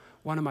well,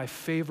 one of my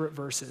favorite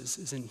verses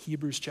is in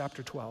Hebrews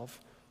chapter 12.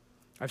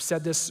 I've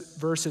said this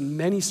verse in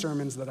many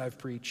sermons that I've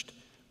preached,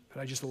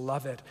 but I just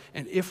love it.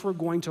 And if we're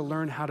going to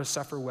learn how to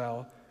suffer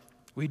well,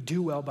 we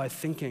do well by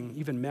thinking,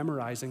 even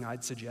memorizing,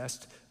 I'd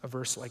suggest, a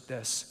verse like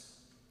this.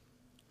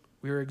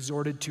 We are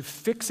exhorted to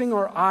fixing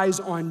our eyes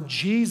on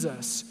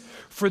Jesus.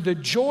 For the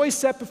joy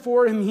set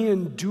before him, he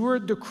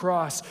endured the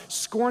cross,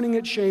 scorning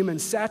its shame,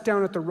 and sat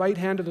down at the right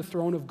hand of the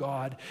throne of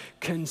God.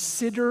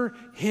 Consider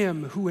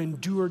him who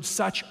endured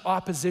such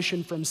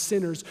opposition from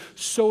sinners,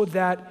 so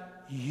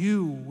that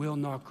you will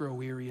not grow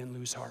weary and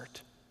lose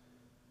heart.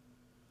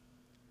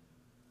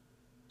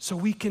 So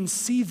we can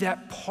see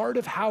that part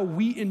of how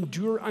we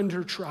endure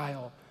under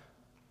trial,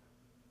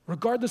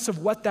 regardless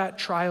of what that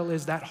trial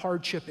is, that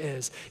hardship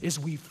is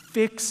we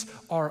fix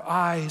our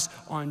eyes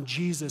on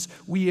Jesus.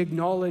 We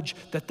acknowledge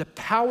that the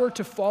power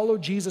to follow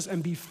Jesus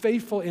and be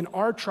faithful in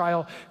our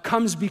trial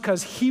comes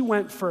because he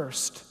went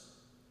first,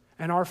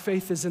 and our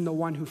faith is in the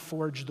one who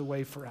forged the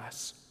way for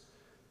us.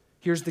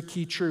 Here's the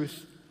key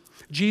truth.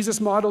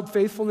 Jesus modeled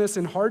faithfulness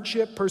in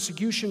hardship,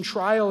 persecution,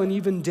 trial, and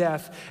even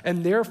death.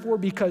 And therefore,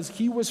 because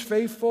he was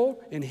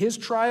faithful in his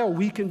trial,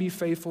 we can be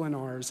faithful in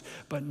ours,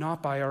 but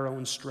not by our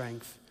own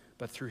strength,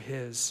 but through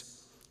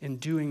his. In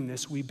doing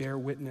this, we bear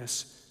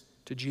witness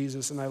to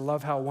Jesus. And I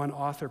love how one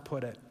author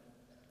put it.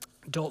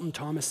 Dalton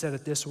Thomas said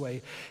it this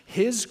way: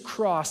 his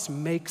cross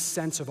makes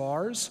sense of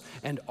ours,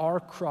 and our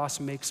cross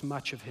makes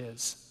much of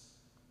his.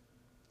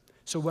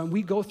 So when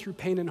we go through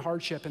pain and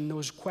hardship and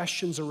those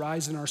questions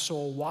arise in our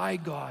soul, why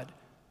God?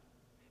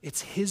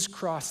 It's his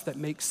cross that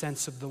makes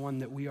sense of the one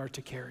that we are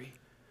to carry.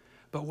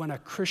 But when a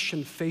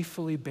Christian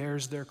faithfully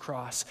bears their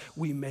cross,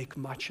 we make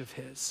much of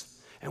his.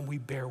 And we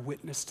bear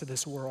witness to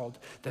this world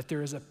that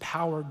there is a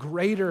power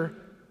greater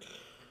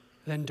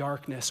than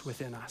darkness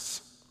within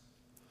us.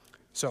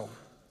 So,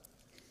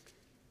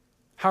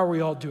 how are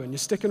we all doing? You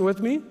sticking with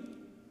me?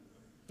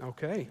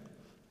 Okay.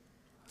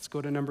 Let's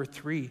go to number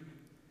 3.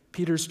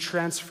 Peter's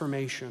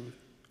transformation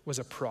was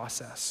a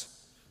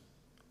process.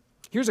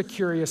 Here's a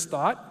curious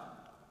thought.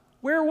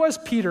 Where was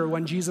Peter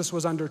when Jesus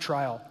was under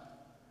trial?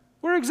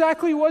 Where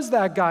exactly was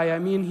that guy? I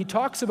mean, he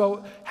talks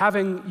about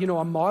having,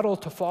 a model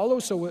to follow.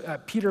 So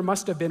Peter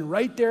must have been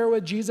right there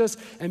with Jesus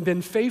and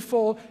been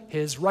faithful,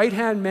 his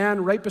right-hand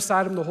man right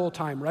beside him the whole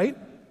time, right?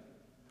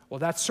 Well,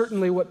 that's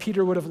certainly what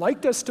Peter would have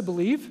liked us to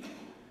believe.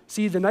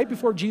 See, the night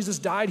before Jesus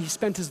died, he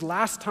spent his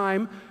last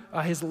time,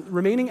 his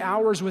remaining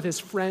hours with his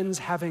friends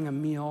having a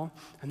meal,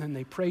 and then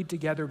they prayed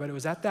together. But it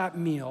was at that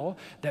meal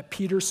that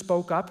Peter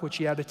spoke up, which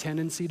he had a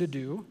tendency to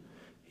do.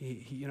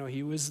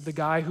 He was the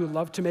guy who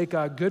loved to make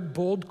a good,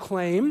 bold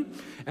claim,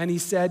 and he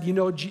said,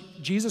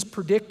 Jesus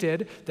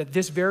predicted that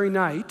this very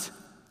night,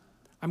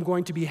 I'm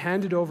going to be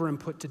handed over and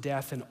put to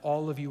death, and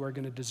all of you are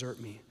going to desert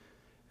me.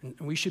 And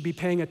we should be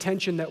paying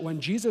attention that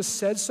when Jesus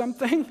says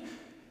something,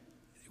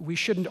 we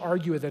shouldn't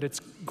argue that it's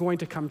going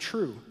to come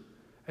true.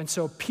 And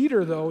so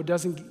Peter, though,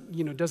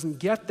 doesn't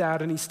get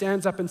that, and he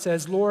stands up and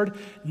says, Lord,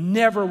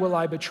 never will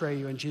I betray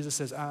you. And Jesus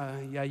says,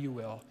 yeah, you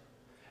will.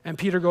 And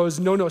Peter goes,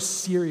 no,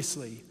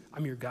 seriously.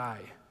 I'm your guy.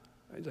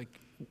 Like,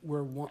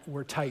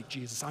 we're tight,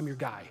 Jesus. I'm your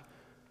guy.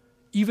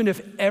 Even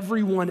if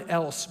everyone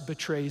else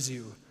betrays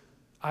you,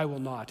 I will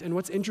not. And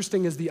what's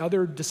interesting is the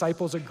other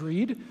disciples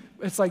agreed.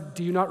 It's like,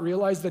 do you not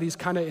realize that he's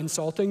kind of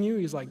insulting you?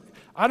 He's like,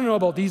 I don't know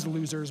about these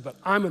losers, but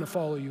I'm going to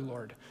follow you,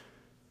 Lord.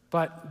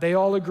 But they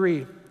all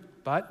agree.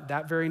 But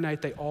that very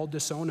night, they all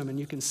disown him. And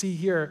you can see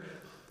here,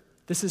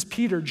 this is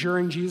Peter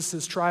during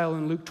Jesus' trial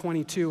in Luke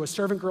 22. A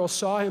servant girl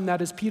saw him,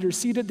 that is Peter,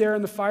 seated there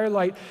in the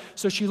firelight.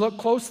 So she looked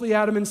closely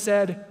at him and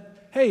said,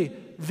 hey,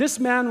 this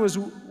man was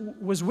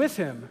with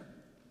him.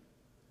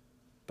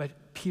 But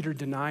Peter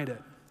denied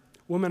it.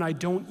 Woman, I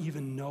don't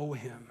even know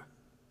him.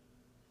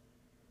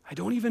 I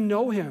don't even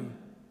know him.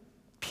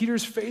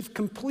 Peter's faith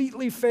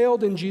completely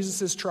failed in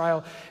Jesus'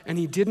 trial, and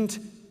he didn't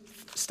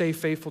stay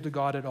faithful to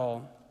God at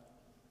all.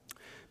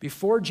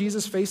 Before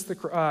Jesus faced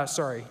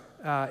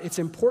it's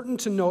important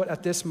to note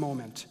at this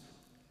moment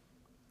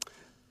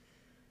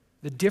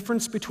the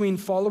difference between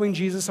following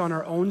Jesus on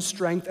our own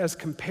strength as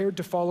compared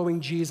to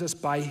following Jesus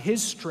by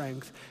his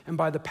strength and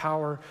by the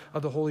power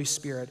of the Holy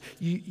Spirit.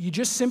 You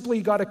just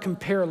simply got to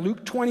compare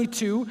Luke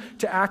 22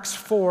 to Acts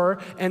 4,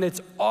 and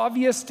it's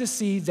obvious to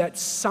see that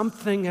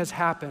something has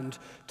happened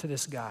to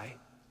this guy.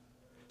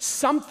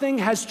 Something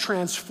has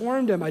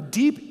transformed him, a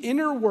deep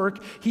inner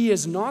work. He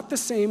is not the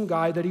same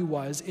guy that he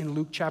was in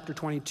Luke chapter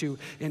 22.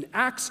 In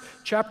Acts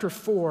chapter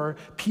 4,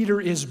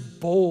 Peter is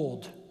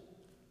bold.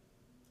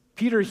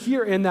 Peter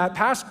here in that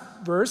past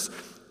verse,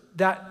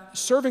 that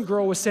servant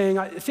girl was saying,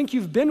 I think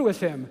you've been with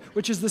him,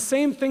 which is the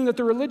same thing that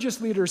the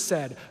religious leaders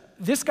said.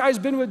 This guy's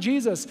been with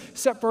Jesus,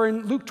 except for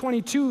in Luke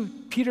 22,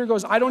 Peter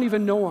goes, I don't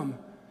even know him.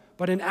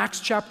 But in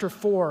Acts chapter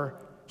 4,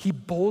 he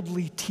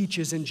boldly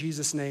teaches in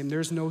Jesus' name.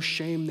 There's no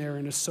shame there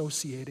in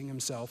associating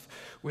himself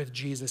with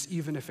Jesus,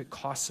 even if it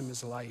costs him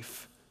his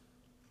life.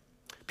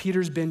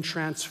 Peter's been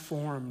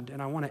transformed,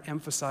 and I want to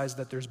emphasize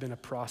that there's been a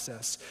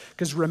process.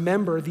 Because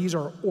remember, these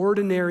are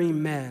ordinary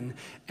men,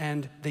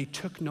 and they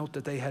took note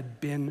that they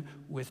had been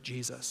with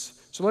Jesus.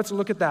 So let's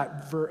look at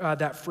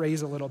that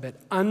phrase a little bit.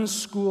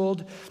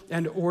 Unschooled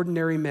and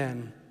ordinary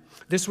men.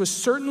 This was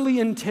certainly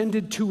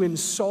intended to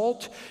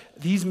insult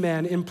these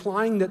men,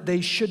 implying that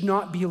they should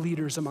not be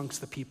leaders amongst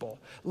the people,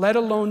 let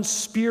alone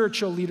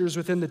spiritual leaders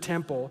within the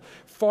temple.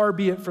 Far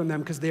be it from them,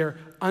 because they're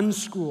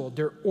unschooled,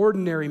 they're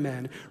ordinary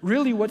men.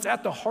 Really, what's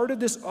at the heart of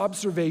this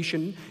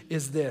observation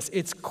is this.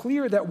 It's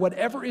clear that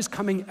whatever is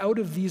coming out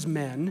of these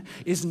men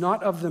is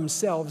not of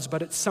themselves,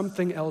 but it's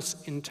something else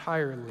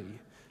entirely.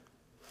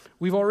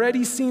 We've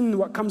already seen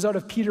what comes out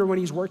of Peter when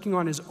he's working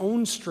on his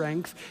own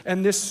strength,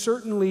 and this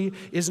certainly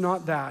is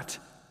not that.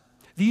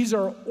 These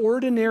are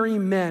ordinary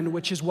men,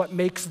 which is what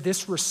makes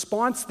this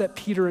response that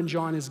Peter and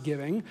John is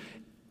giving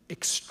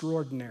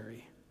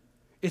extraordinary.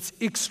 It's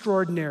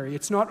extraordinary.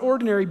 It's not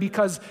ordinary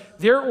because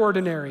they're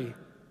ordinary.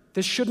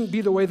 This shouldn't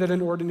be the way that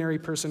an ordinary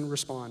person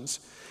responds.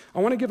 I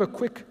want to give a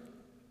quick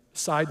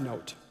side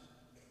note.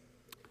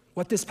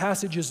 What this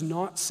passage is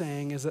not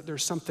saying is that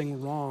there's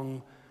something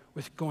wrong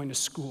with going to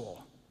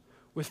school,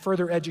 with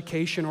further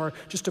education, or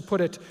just to put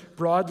it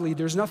broadly,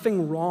 there's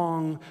nothing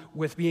wrong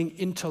with being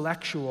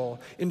intellectual.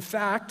 In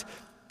fact,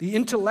 the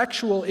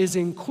intellectual is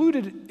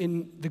included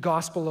in the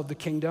gospel of the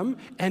kingdom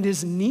and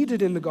is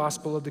needed in the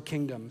gospel of the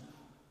kingdom.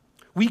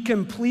 We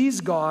can please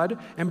God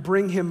and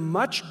bring him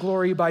much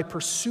glory by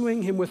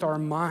pursuing him with our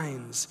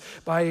minds,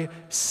 by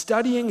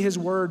studying his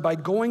word, by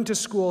going to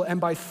school,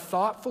 and by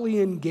thoughtfully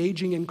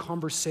engaging in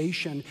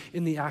conversation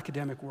in the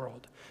academic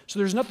world. So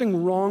there's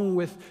nothing wrong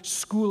with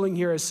schooling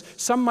here. As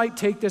some might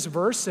take this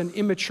verse and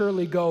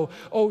immaturely go,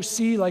 oh,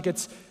 see, like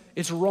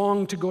it's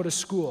wrong to go to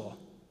school.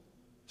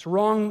 It's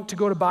wrong to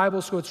go to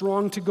Bible school. It's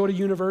wrong to go to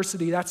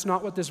university. That's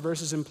not what this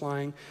verse is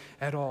implying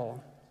at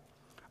all.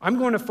 I'm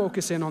going to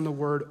focus in on the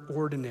word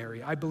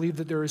ordinary. I believe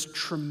that there is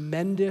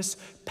tremendous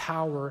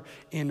power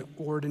in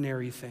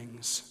ordinary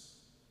things.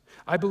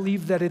 I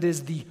believe that it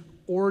is the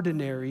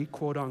ordinary,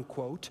 quote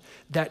unquote,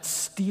 that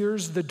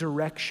steers the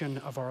direction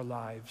of our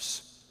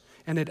lives.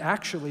 And it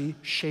actually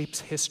shapes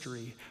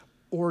history.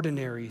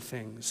 Ordinary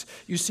things.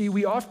 You see,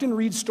 we often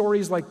read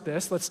stories like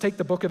this. Let's take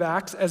the book of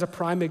Acts as a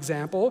prime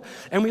example.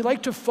 And we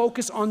like to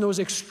focus on those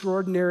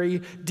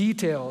extraordinary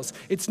details.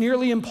 It's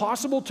nearly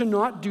impossible to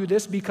not do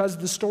this because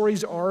the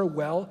stories are,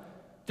 well,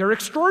 they're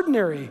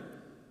extraordinary.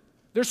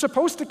 They're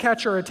supposed to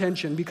catch our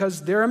attention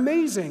because they're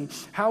amazing.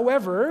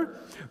 However,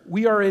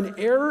 we are in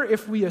error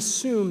if we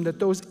assume that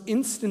those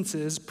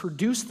instances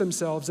produce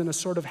themselves in a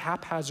sort of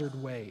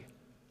haphazard way.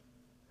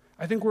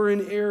 I think we're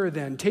in error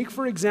then. Take,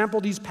 for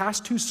example, these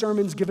past two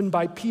sermons given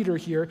by Peter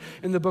here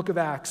in the book of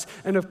Acts,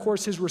 and of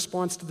course his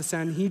response to the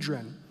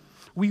Sanhedrin.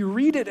 We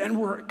read it and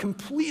we're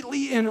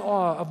completely in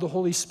awe of the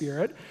Holy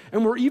Spirit,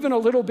 and we're even a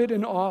little bit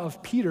in awe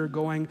of Peter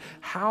going,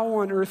 how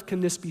on earth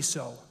can this be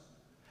so?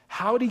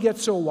 How did he get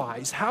so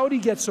wise? How did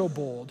he get so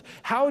bold?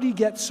 How did he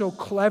get so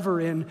clever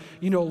in,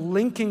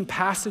 linking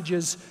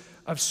passages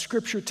of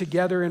Scripture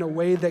together in a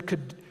way that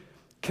could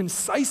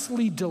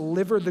concisely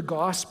deliver the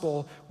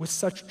gospel with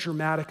such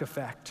dramatic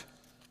effect?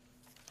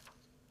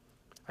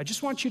 I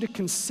just want you to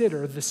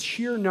consider the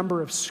sheer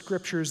number of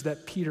scriptures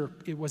that Peter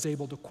was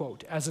able to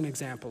quote as an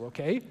example,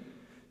 okay?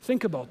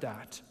 Think about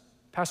that.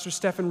 Pastor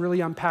Stephan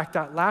really unpacked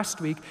that last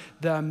week,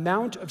 the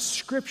amount of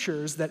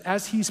scriptures that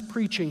as he's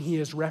preaching, he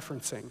is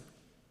referencing.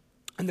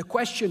 And the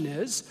question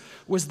is,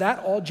 was that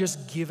all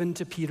just given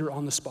to Peter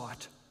on the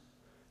spot?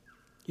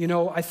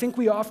 I think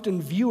we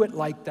often view it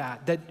like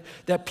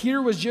that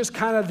Peter was just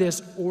kind of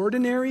this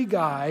ordinary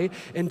guy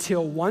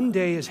until one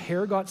day his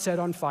hair got set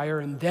on fire,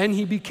 and then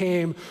he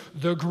became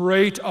the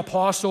great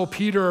apostle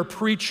Peter,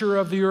 preacher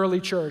of the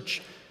early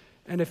church.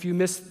 And if you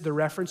miss the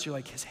reference, you're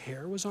like, his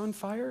hair was on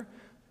fire?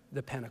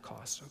 The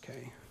Pentecost,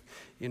 okay?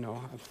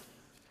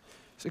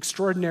 It's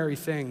extraordinary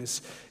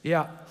things.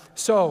 Yeah,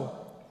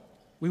 so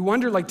we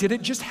wonder, did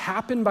it just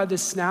happen by the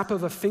snap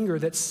of a finger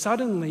that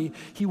suddenly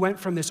he went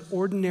from this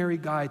ordinary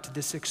guy to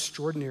this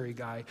extraordinary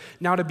guy?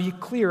 Now, to be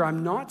clear,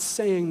 I'm not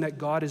saying that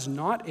God is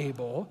not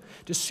able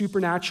to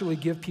supernaturally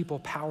give people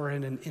power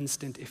in an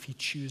instant if he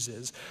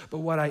chooses. But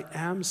what I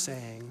am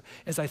saying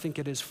is I think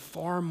it is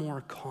far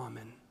more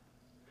common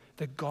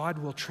that God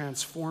will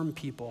transform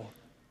people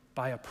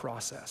by a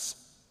process.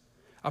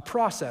 A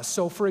process.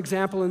 So, for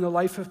example, in the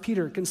life of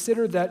Peter,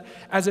 consider that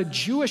as a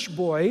Jewish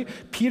boy,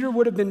 Peter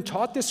would have been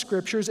taught the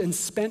scriptures and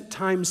spent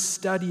time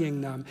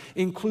studying them,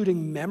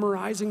 including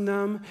memorizing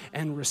them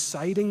and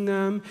reciting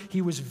them.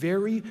 He was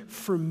very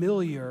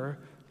familiar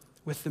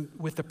with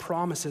the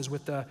promises,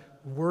 with the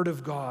Word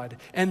of God.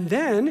 And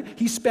then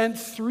he spent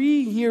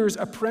 3 years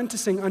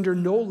apprenticing under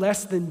no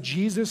less than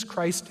Jesus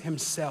Christ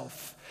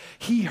himself.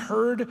 He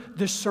heard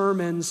the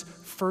sermons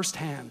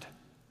firsthand.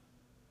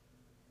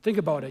 Think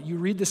about it. You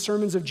read the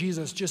sermons of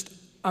Jesus, just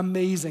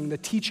amazing, the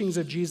teachings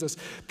of Jesus.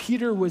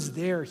 Peter was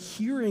there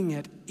hearing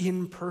it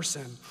in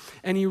person,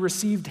 and he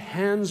received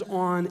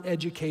hands-on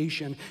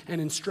education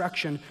and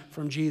instruction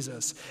from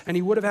Jesus. And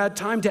he would have had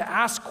time to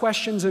ask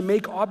questions and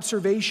make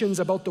observations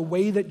about the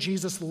way that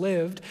Jesus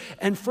lived.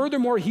 And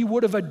furthermore, he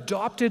would have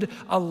adopted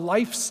a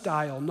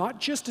lifestyle, not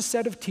just a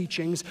set of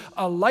teachings,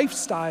 a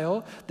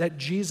lifestyle that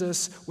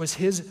Jesus was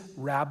his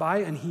rabbi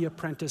and he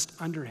apprenticed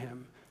under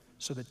him.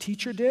 So the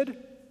teacher did,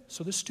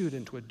 so the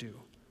student would do.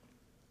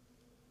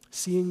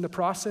 Seeing the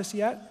process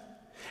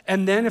yet?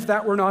 And then if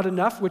that were not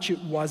enough, which it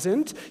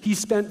wasn't, he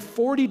spent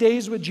 40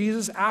 days with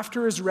Jesus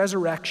after his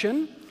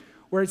resurrection,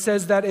 where it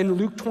says that in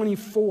Luke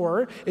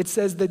 24, it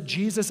says that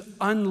Jesus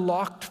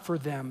unlocked for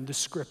them the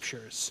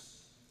scriptures.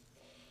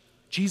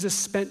 Jesus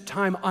spent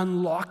time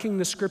unlocking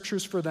the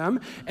scriptures for them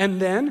and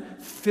then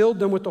filled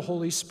them with the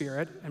Holy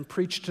Spirit and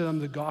preached to them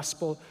the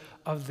gospel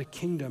of the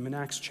kingdom in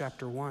Acts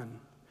chapter 1.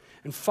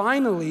 And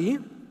finally,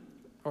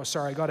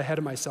 I got ahead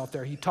of myself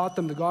there. He taught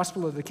them the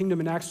gospel of the kingdom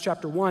in Acts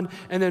chapter 1,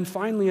 and then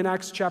finally in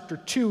Acts chapter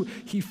 2,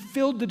 he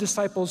filled the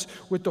disciples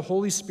with the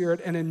Holy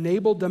Spirit and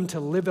enabled them to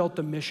live out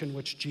the mission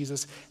which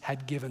Jesus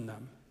had given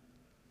them.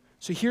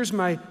 So here's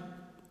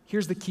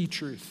the key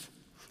truth.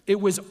 It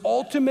was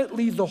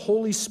ultimately the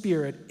Holy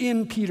Spirit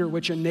in Peter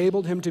which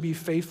enabled him to be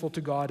faithful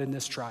to God in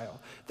this trial.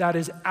 That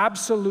is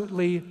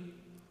absolutely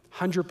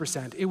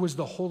 100%. It was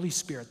the Holy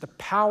Spirit, the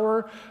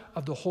power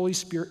of the Holy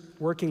Spirit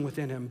working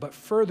within him. But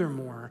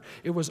furthermore,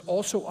 it was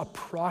also a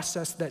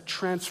process that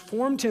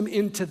transformed him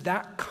into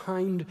that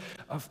kind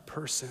of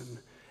person.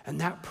 And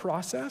that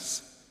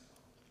process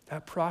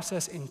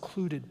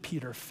included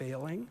Peter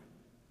failing,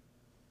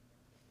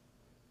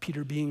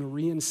 Peter being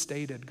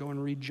reinstated. Go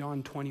and read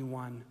John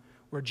 21,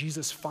 where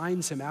Jesus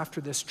finds him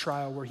after this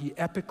trial where he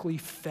epically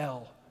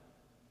fell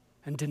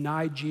and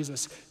denied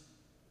Jesus.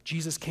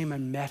 Jesus came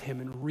and met him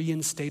and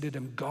reinstated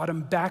him, got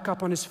him back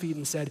up on his feet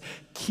and said,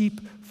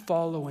 "Keep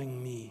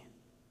following me."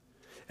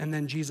 And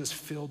then Jesus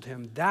filled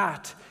him.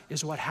 That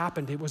is what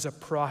happened. It was a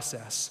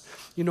process.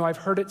 You know, I've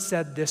heard it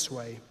said this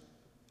way.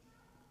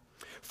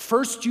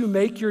 First you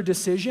make your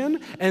decision,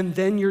 and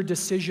then your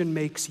decision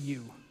makes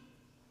you.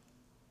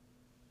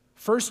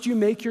 First you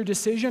make your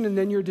decision, and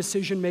then your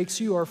decision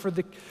makes you. Or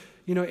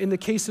in the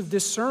case of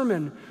this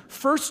sermon,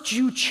 first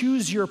you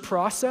choose your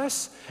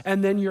process,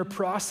 and then your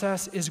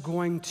process is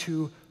going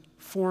to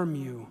form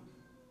you.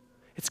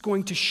 It's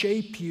going to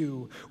shape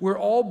you. We're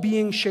all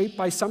being shaped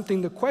by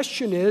something. The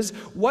question is,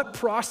 what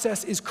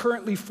process is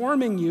currently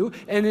forming you,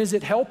 and is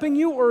it helping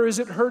you or is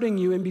it hurting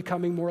you in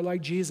becoming more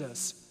like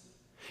Jesus?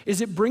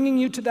 Is it bringing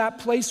you to that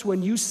place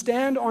when you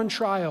stand on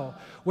trial,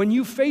 when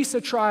you face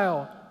a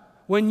trial,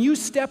 when you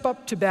step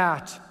up to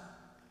bat?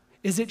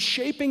 Is it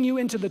shaping you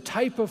into the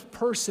type of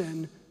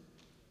person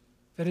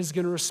that is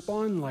going to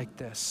respond like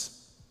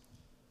this?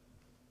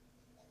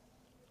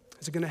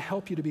 Is it going to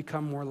help you to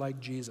become more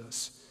like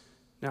Jesus?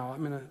 Now,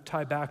 I'm going to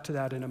tie back to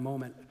that in a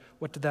moment,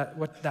 what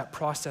that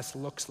process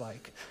looks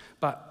like.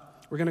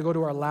 But we're going to go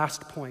to our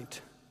last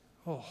point.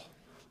 Oh,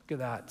 look at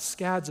that.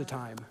 Scads of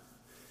time.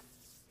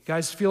 You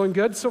guys feeling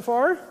good so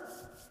far?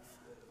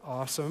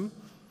 Awesome.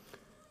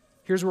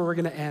 Here's where we're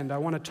going to end. I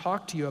want to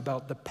talk to you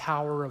about the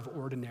power of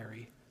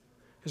ordinary.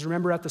 Because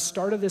remember, at the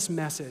start of this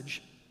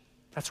message,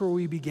 that's where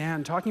we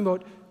began, talking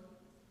about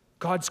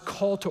God's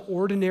call to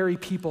ordinary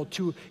people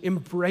to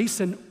embrace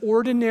an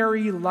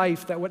ordinary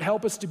life that would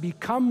help us to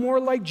become more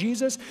like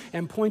Jesus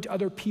and point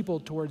other people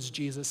towards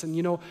Jesus.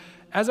 And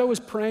as I was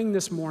praying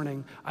this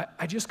morning,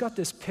 I just got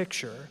this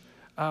picture.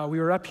 We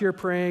were up here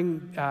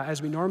praying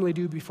as we normally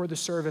do before the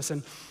service,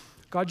 and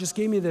God just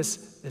gave me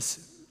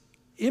this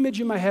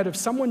image in my head of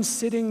someone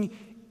sitting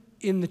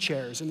in the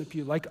chairs in the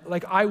pew,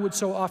 like I would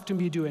so often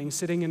be doing,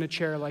 sitting in a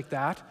chair like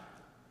that.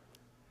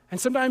 And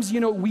sometimes,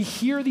 we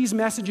hear these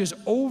messages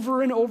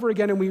over and over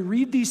again, and we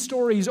read these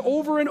stories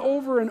over and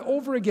over and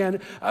over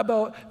again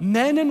about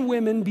men and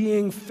women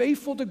being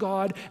faithful to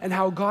God and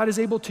how God is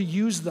able to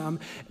use them.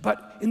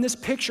 But in this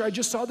picture, I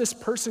just saw this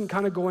person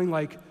kind of going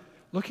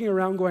looking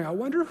around going, I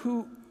wonder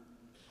who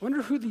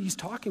he's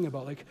talking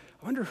about. I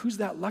wonder who's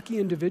that lucky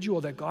individual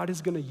that God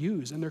is going to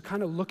use. And they're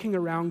kind of looking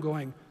around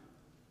going,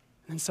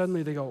 and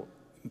suddenly they go,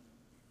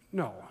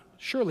 no,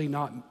 surely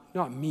not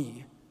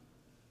me.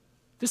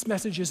 This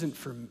message isn't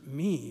for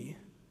me.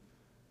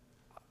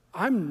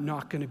 I'm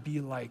not going to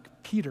be like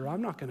Peter.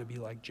 I'm not going to be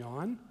like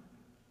John.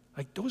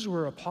 Those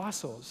were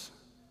apostles.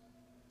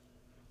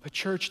 But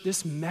church,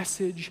 this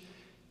message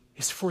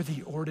is for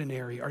the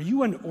ordinary. Are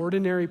you an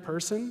ordinary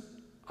person?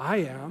 I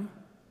am.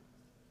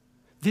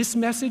 This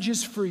message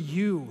is for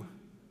you.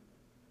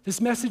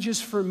 This message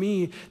is for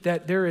me,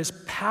 that there is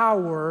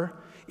power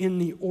in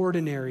the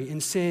ordinary,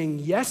 in saying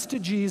yes to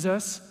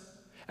Jesus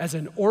as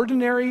an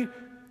ordinary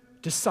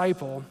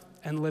disciple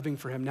and living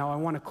for him. Now, I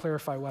want to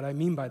clarify what I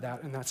mean by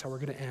that, and that's how we're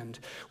going to end.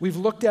 We've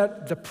looked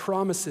at the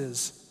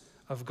promises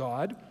of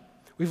God.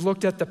 We've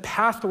looked at the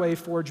pathway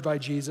forged by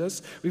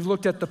Jesus. We've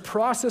looked at the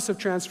process of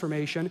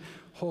transformation.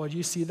 Oh, do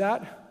you see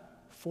that?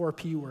 4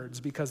 P words,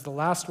 because the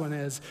last one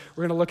is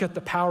we're going to look at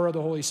the power of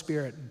the Holy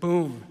Spirit.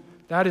 Boom.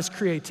 That is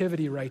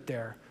creativity right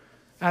there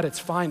at its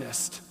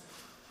finest.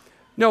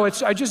 No,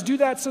 I just do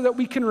that so that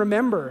we can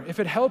remember. If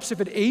it helps,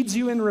 if it aids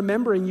you in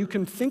remembering, you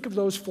can think of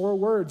those 4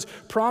 words: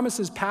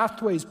 promises,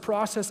 pathways,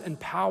 process, and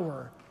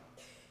power.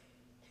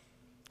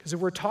 Because if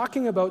we're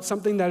talking about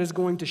something that is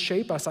going to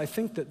shape us, I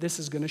think that this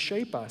is going to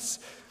shape us.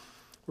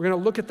 We're going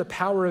to look at the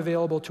power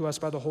available to us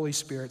by the Holy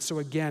Spirit. So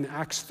again,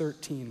 Acts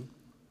 13.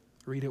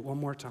 Read it one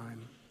more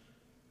time.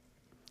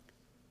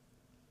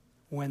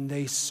 When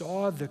they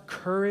saw the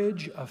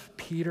courage of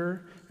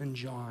Peter and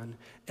John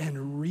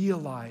and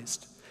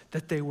realized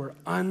that they were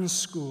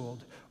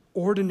unschooled,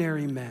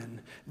 ordinary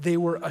men, they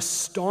were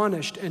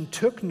astonished and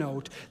took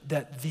note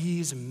that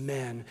these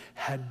men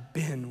had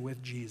been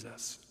with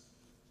Jesus.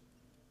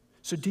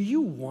 So do you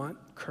want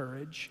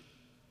courage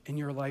in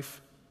your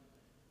life?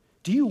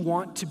 Do you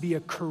want to be a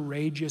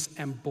courageous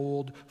and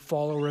bold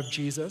follower of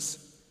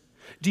Jesus?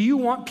 Do you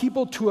want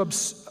people to,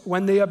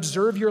 when they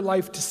observe your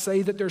life, to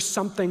say that there's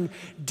something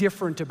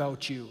different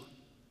about you?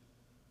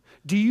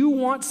 Do you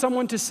want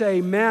someone to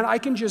say, man, I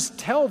can just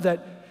tell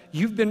that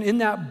you've been in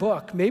that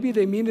book? Maybe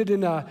they mean it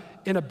in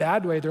a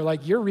bad way. They're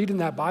like, you're reading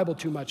that Bible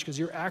too much because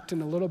you're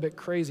acting a little bit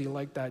crazy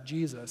like that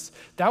Jesus.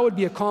 That would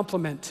be a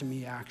compliment to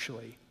me,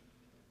 actually.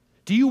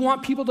 Do you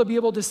want people to be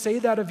able to say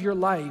that of your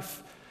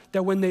life,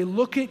 that when they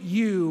look at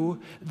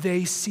you,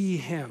 they see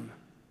him?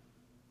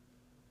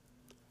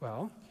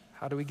 Well,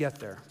 how do we get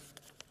there?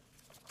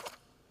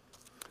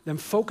 Then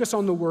focus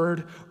on the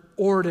word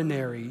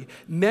ordinary.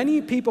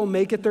 Many people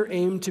make it their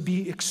aim to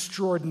be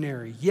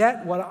extraordinary.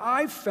 Yet what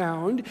I've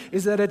found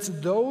is that it's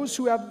those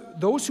who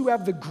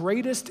have the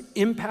greatest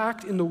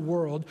impact in the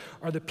world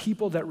are the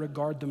people that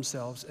regard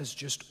themselves as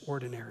just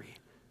ordinary.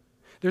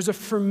 There's a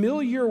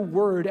familiar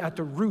word at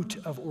the root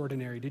of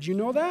ordinary. Did you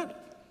know that?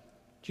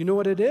 Do you know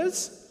what it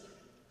is?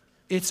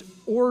 It's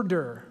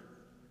order.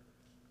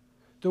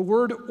 The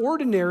word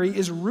ordinary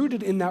is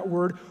rooted in that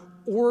word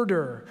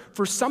order.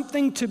 For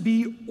something to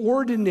be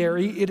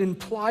ordinary, it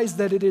implies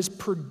that it is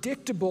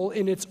predictable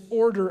in its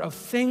order of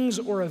things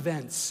or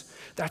events.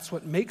 That's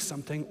what makes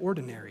something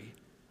ordinary.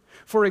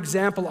 For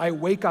example, I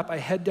wake up, I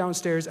head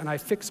downstairs, and I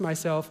fix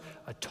myself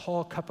a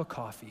tall cup of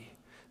coffee.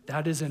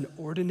 That is an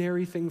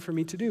ordinary thing for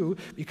me to do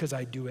because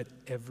I do it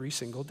every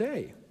single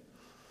day.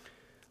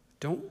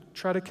 Don't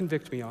try to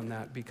convict me on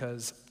that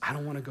because I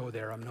don't want to go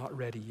there. I'm not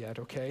ready yet,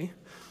 okay?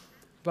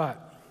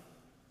 But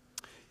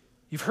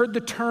you've heard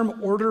the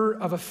term order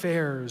of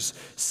affairs.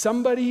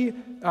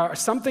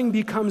 Something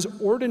becomes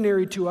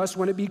ordinary to us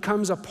when it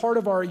becomes a part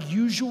of our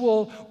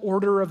usual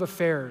order of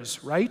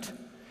affairs, right?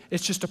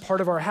 It's just a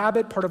part of our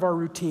habit, part of our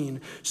routine.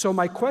 So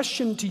my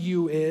question to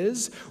you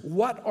is,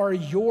 what are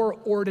your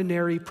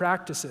ordinary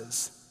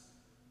practices?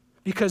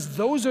 Because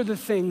those are the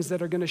things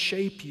that are going to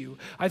shape you.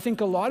 I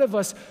think a lot of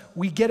us,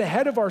 we get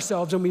ahead of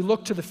ourselves and we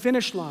look to the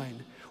finish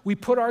line. We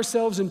put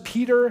ourselves in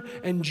Peter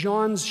and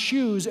John's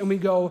shoes and we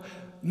go,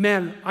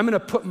 man, I'm going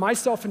to put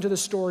myself into the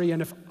story,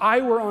 and if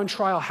I were on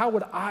trial, how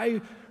would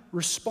I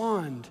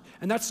respond?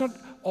 And that's not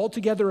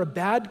altogether a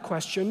bad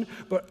question,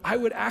 but I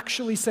would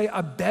actually say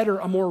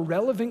a more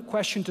relevant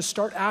question to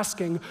start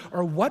asking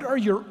are, what are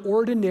your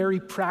ordinary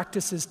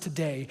practices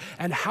today,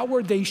 and how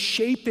are they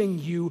shaping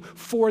you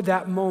for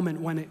that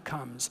moment when it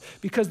comes?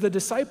 Because the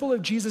disciple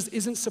of Jesus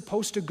isn't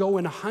supposed to go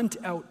and hunt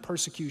out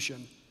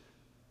persecution.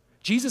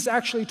 Jesus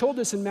actually told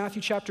us in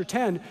Matthew chapter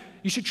 10,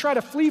 you should try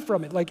to flee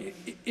from it. Like,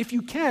 if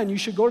you can, you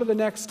should go to the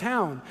next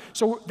town.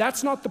 So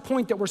that's not the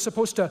point that we're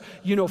supposed to,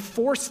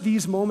 force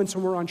these moments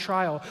when we're on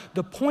trial.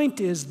 The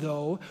point is,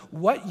 though,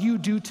 what you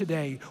do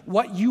today,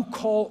 what you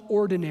call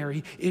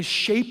ordinary, is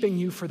shaping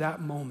you for that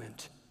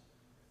moment.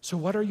 So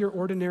what are your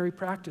ordinary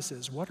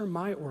practices? What are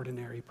my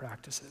ordinary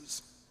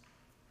practices?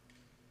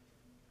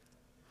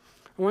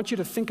 I want you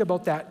to think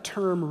about that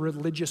term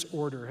religious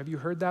order. Have you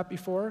heard that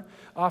before?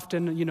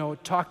 Often,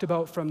 talked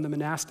about from the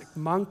monastic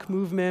monk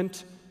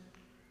movement,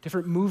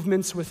 different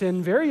movements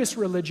within various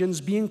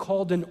religions being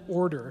called an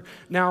order.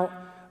 Now,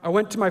 I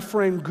went to my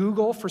friend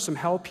Google for some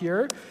help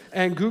here,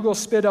 and Google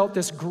spit out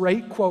this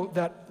great quote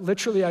that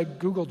literally I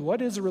Googled,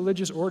 what is a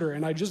religious order?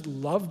 And I just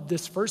loved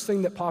this first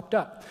thing that popped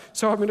up.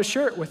 So I'm going to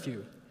share it with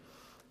you.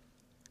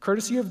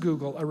 Courtesy of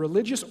Google, a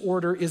religious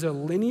order is a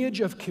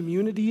lineage of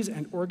communities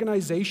and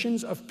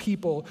organizations of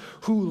people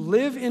who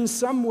live in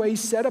some way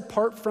set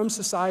apart from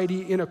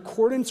society in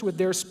accordance with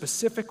their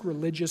specific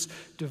religious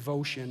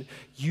devotion,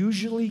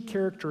 usually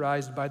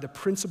characterized by the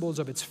principles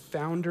of its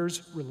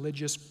founders'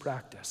 religious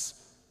practice.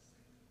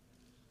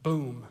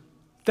 Boom.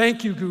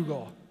 Thank you,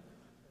 Google.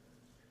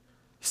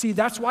 See,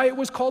 that's why it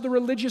was called a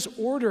religious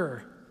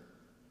order,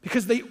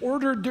 because they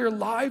ordered their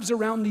lives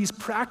around these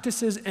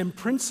practices and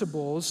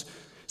principles.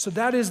 So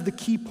that is the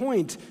key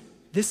point.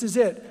 This is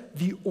it.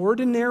 The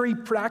ordinary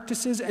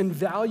practices and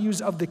values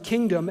of the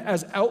kingdom,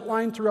 as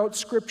outlined throughout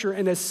Scripture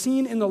and as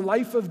seen in the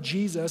life of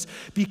Jesus,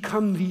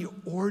 become the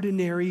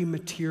ordinary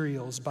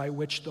materials by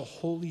which the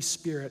Holy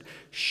Spirit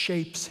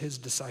shapes his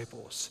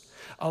disciples,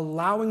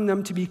 allowing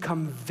them to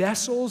become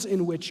vessels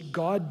in which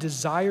God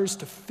desires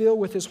to fill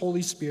with his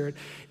Holy Spirit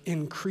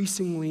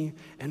increasingly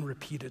and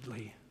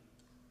repeatedly.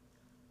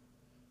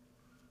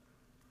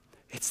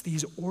 It's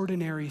these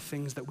ordinary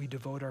things that we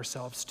devote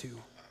ourselves to.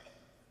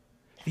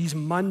 These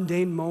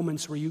mundane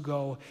moments where you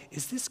go,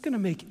 is this going to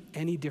make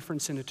any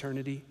difference in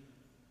eternity?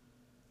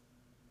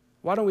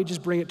 Why don't we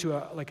just bring it to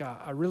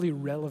a really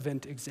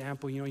relevant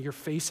example? You know, you're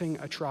facing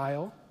a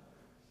trial,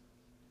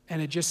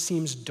 and it just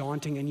seems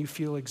daunting, and you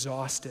feel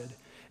exhausted.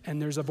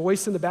 And there's a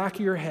voice in the back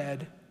of your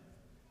head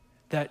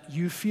that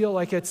you feel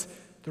like it's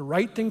the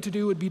right thing to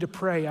do would be to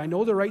pray. I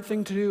know the right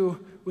thing to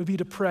do would be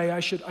to pray. I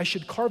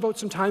should carve out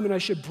some time and I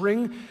should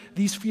bring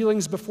these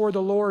feelings before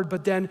the Lord,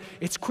 but then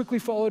it's quickly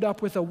followed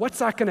up with what's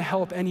that going to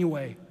help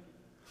anyway?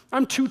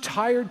 I'm too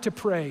tired to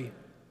pray.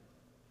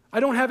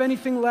 I don't have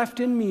anything left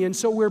in me, and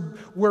so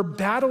we're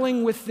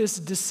battling with this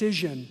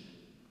decision.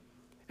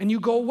 And you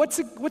go, what's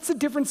the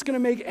difference going to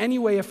make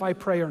anyway if I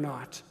pray or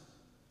not?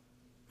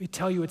 Let me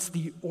tell you, it's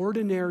the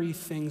ordinary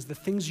things, the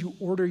things you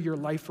order your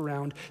life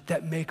around,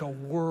 that make a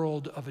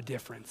world of a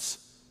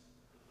difference.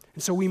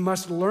 And so we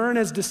must learn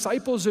as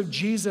disciples of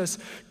Jesus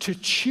to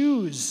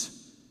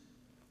choose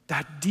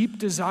that deep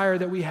desire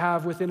that we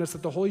have within us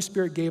that the Holy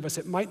Spirit gave us.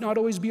 It might not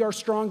always be our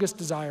strongest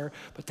desire,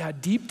 but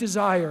that deep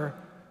desire,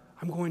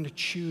 I'm going to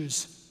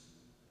choose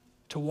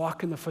to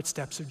walk in the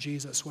footsteps of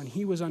Jesus. When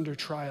he was under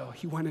trial,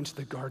 he went into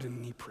the garden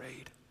and he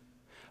prayed.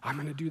 I'm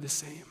going to do the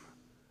same.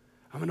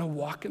 I'm going to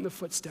walk in the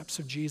footsteps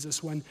of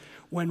Jesus.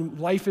 When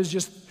life is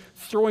just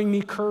throwing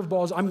me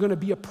curveballs, I'm going to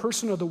be a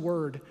person of the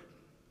Word.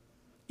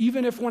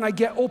 Even if when I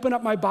open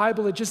up my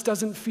Bible, it just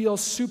doesn't feel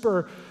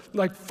super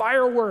like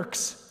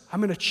fireworks, I'm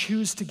going to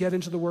choose to get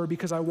into the Word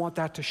because I want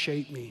that to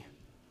shape me.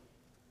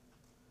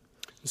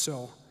 And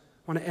so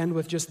I want to end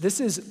with this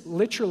is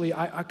literally,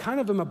 I kind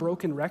of am a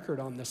broken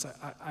record on this.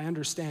 I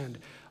understand.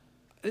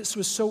 This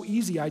was so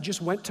easy. I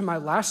just went to my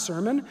last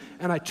sermon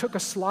and I took a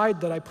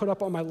slide that I put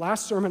up on my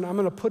last sermon. I'm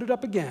going to put it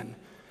up again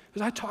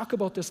because I talk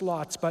about this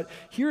lots, but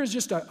here is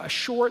just a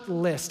short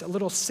list, a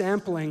little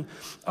sampling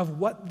of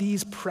what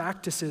these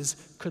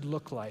practices could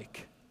look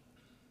like.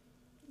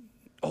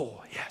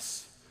 Oh,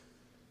 yes.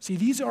 See,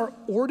 these are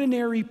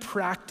ordinary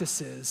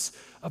practices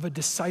of a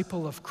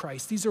disciple of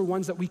Christ. These are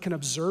ones that we can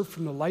observe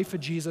from the life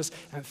of Jesus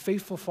and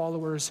faithful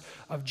followers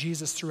of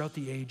Jesus throughout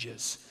the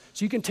ages.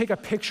 So you can take a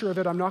picture of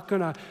it. I'm not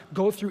going to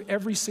go through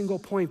every single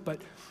point, but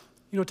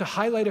to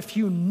highlight a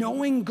few,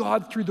 knowing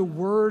God through the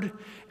word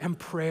and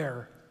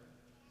prayer.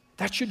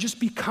 That should just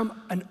become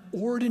an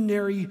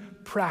ordinary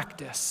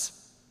practice.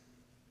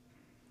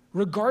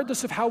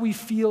 Regardless of how we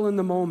feel in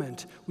the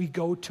moment, we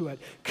go to it.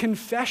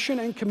 Confession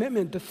and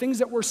commitment, the things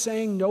that we're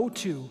saying no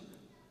to.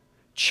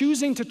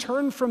 Choosing to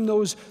turn from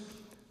those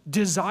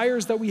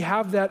desires that we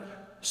have that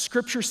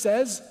Scripture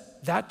says,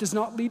 that does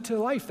not lead to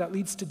life, that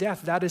leads to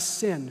death. That is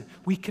sin.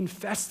 We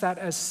confess that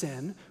as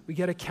sin, we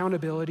get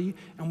accountability,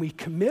 and we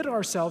commit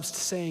ourselves to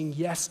saying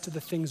yes to the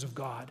things of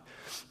God.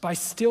 By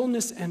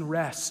stillness and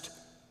rest,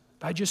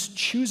 by just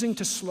choosing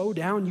to slow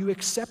down, you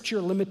accept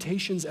your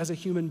limitations as a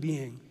human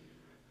being.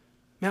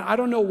 Man, I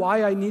don't know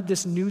why I need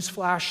this news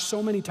flash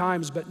so many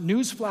times, but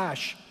news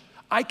flash,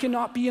 I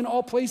cannot be in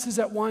all places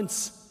at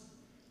once.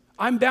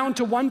 I'm bound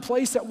to one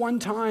place at one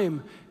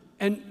time.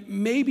 And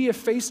maybe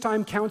if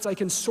FaceTime counts, I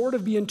can sort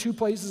of be in two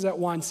places at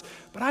once,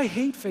 but I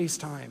hate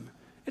FaceTime.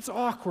 It's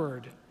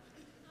awkward,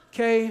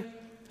 okay?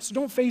 So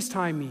don't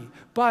FaceTime me.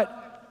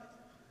 But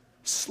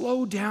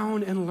slow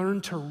down and learn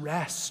to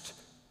rest.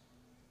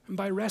 And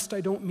by rest,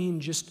 I don't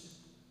mean just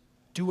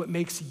do what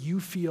makes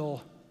you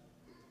feel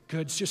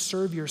good, just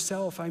serve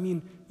yourself. I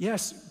mean,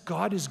 yes,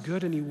 God is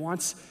good and he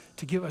wants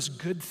to give us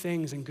good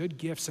things and good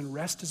gifts, and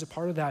rest is a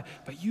part of that.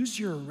 But use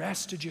your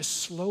rest to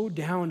just slow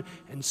down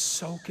and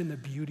soak in the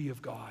beauty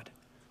of God.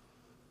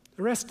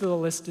 The rest of the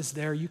list is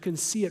there. You can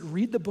see it.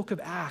 Read the book of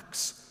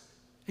Acts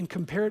and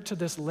compare it to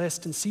this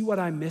list and see what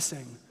I'm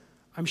missing.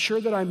 I'm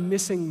sure that I'm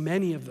missing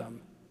many of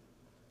them.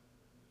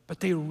 But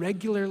they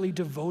regularly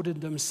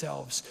devoted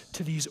themselves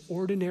to these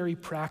ordinary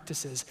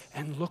practices,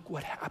 and look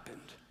what happened.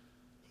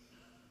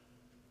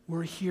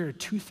 We're here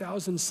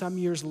 2,000 some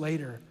years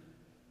later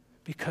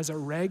because a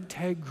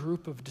ragtag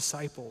group of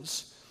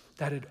disciples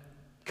that had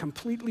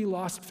completely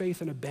lost faith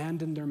and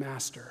abandoned their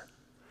master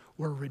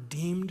were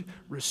redeemed,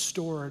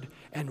 restored,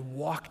 and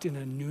walked in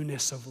a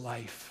newness of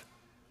life.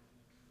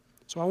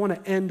 So I want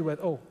to end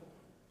with,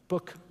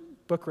 book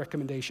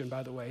recommendation,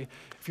 by the way.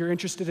 If you're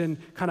interested in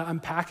kind of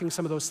unpacking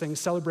some of those things,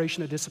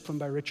 Celebration of Discipline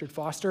by Richard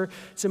Foster.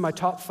 It's in my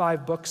top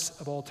 5 books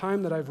of all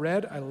time that I've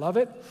read. I love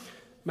it.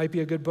 Might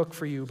be a good book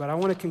for you, but I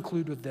want to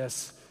conclude with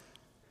this.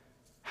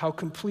 How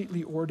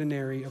completely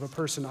ordinary of a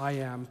person I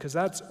am, because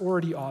that's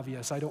already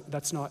obvious.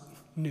 That's not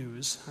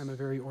news. I'm a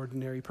very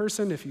ordinary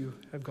person. If you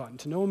have gotten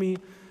to know me,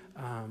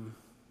 I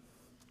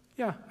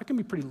can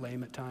be pretty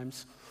lame at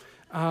times.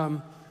 I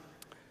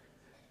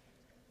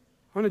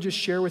want to just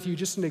share with you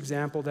just an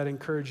example that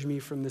encouraged me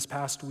from this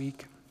past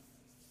week.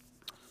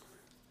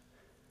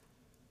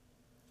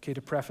 Okay,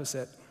 to preface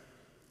it,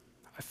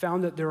 I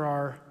found that there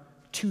are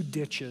two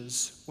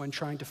ditches when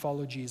trying to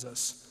follow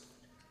Jesus.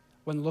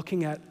 When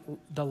looking at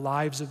the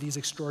lives of these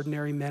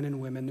extraordinary men and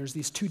women, there's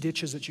these two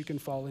ditches that you can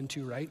fall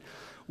into, right?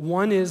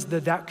 One is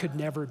that could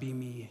never be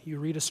me. You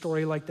read a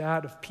story like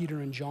that of Peter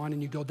and John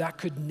and you go, that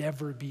could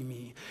never be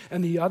me.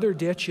 And the other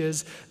ditch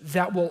is,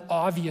 that will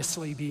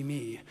obviously be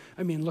me.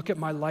 I mean, look at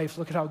my life,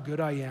 look at how good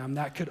I am.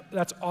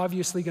 That's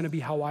obviously going to be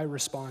how I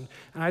respond.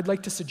 And I'd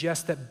like to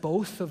suggest that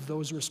both of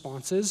those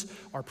responses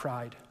are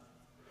pride.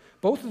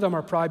 Both of them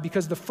are pride,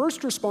 because the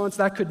first response,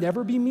 that could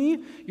never be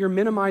me, you're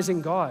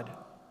minimizing God.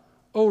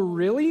 Oh,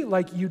 really?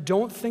 Like, you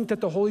don't think that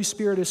the Holy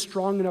Spirit is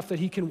strong enough that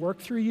he can work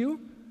through you?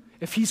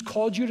 If he's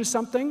called you to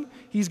something,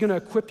 he's going to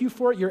equip you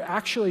for it. You're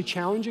actually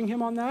challenging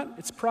him on that.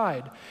 It's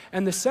pride.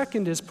 And the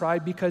second is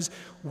pride because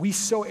we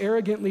so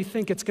arrogantly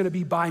think it's going to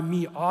be by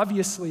me.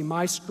 Obviously,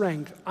 my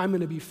strength, I'm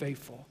going to be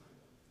faithful.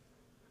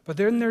 But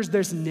then there's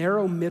this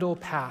narrow middle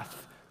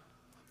path.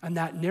 And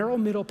that narrow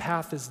middle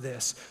path is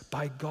this: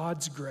 by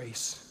God's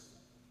grace,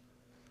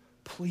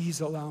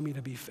 please allow me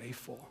to be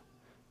faithful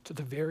to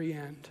the very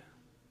end.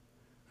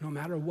 No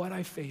matter what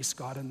I face,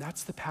 God, and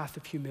that's the path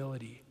of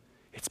humility.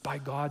 It's by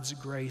God's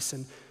grace.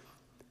 And,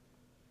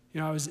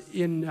 I was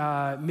in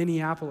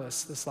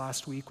Minneapolis this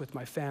last week with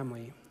my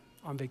family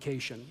on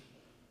vacation.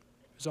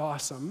 It was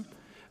awesome.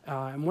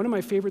 And one of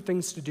my favorite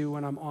things to do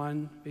when I'm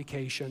on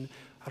vacation,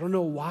 I don't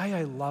know why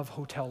I love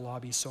hotel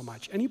lobbies so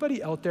much.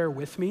 Anybody out there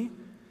with me?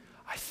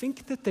 I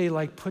think that they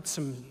put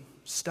some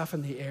stuff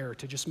in the air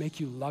to just make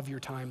you love your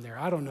time there.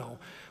 I don't know.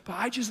 But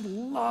I just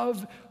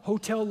love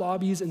hotel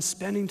lobbies and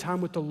spending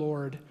time with the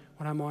Lord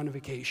when I'm on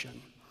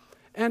vacation.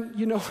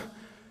 And,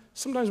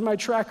 sometimes my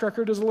track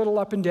record is a little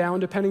up and down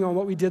depending on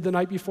what we did the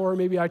night before.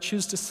 Maybe I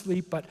choose to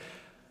sleep. But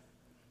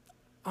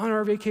on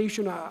our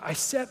vacation, I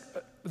set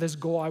this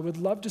goal. I would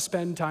love to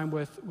spend time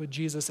with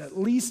Jesus at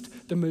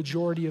least the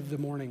majority of the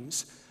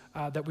mornings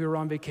that we were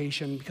on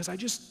vacation, because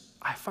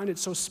I find it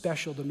so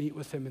special to meet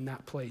with him in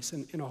that place,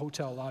 in a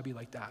hotel lobby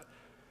like that.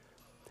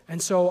 And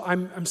so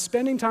I'm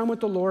spending time with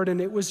the Lord, and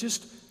it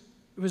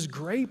was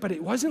great, but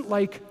it wasn't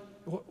like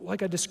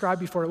I described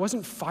before. It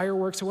wasn't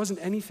fireworks. It wasn't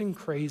anything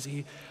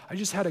crazy. I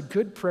just had a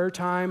good prayer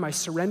time. I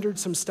surrendered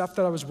some stuff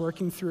that I was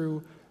working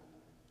through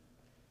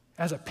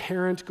as a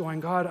parent, going,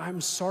 God,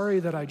 I'm sorry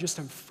that I just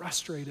am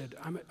frustrated.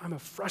 I'm a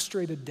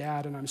frustrated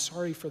dad, and I'm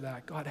sorry for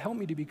that. God, help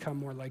me to become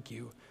more like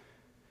you.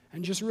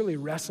 And just really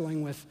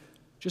wrestling with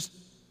just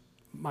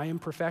my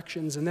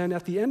imperfections. And then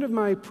at the end of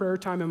my prayer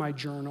time in my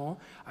journal,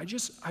 I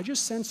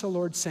just sensed the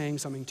Lord saying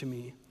something to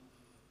me.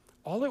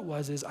 All it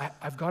was is,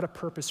 I've got a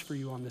purpose for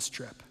you on this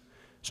trip.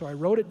 So I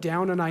wrote it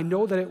down, and I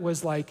know that it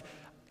was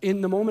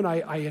in the moment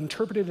I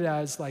interpreted it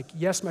as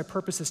yes, my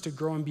purpose is to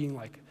grow in being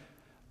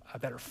a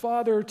better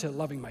father, to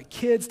loving my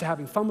kids, to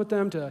having fun with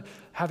them, to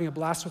having a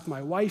blast with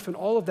my wife and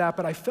all of that.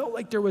 But I felt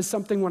like there was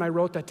something when I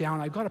wrote that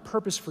down. I've got a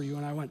purpose for you.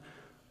 And I went,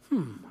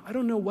 I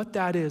don't know what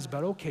that is,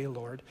 but okay,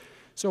 Lord.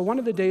 So one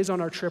of the days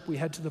on our trip, we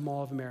head to the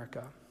Mall of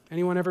America.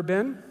 Anyone ever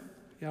been?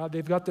 Yeah,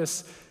 they've got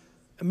this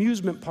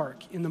amusement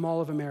park in the Mall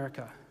of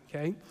America,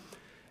 okay?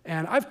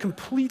 And I've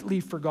completely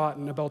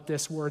forgotten about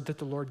this word that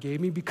the Lord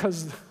gave me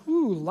because,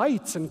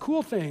 lights and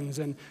cool things.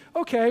 And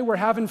okay, we're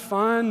having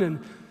fun,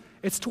 and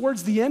it's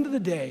towards the end of the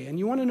day. And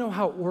you want to know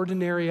how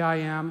ordinary I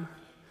am?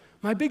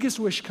 My biggest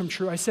wish come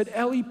true. I said,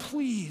 Ellie,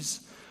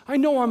 please. I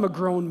know I'm a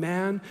grown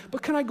man,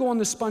 but can I go on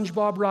the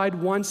SpongeBob ride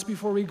once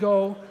before we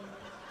go?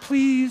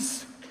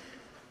 Please.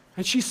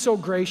 And she's so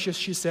gracious,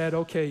 she said,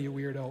 okay, you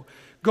weirdo,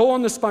 go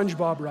on the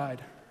SpongeBob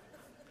ride.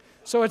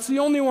 So it's the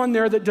only one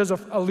there that does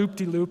a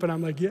loop-de-loop, and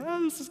I'm like, yeah,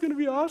 this is going to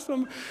be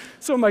awesome.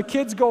 So my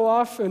kids go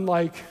off, and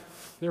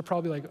they're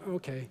probably like,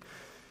 okay.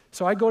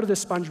 So I go to the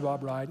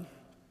SpongeBob ride,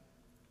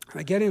 and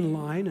I get in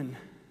line, and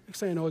next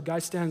thing I know, a guy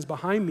stands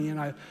behind me, and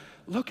I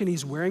look, and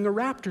he's wearing a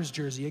Raptors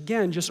jersey.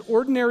 Again, just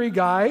ordinary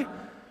guy.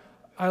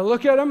 I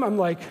look at him, I'm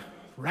like,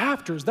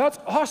 Raptors, that's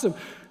awesome.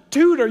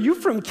 Dude, are you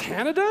from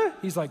Canada?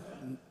 He's like,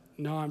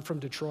 no, I'm from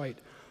Detroit.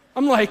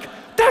 I'm like,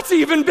 that's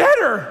even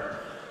better.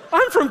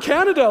 I'm from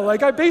Canada.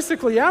 I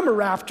basically am a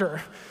Raptor,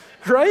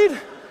 right?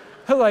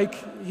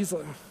 He's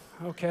like,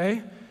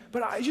 okay.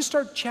 But I just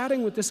start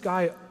chatting with this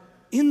guy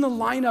in the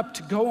lineup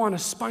to go on a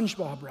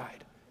SpongeBob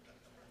ride.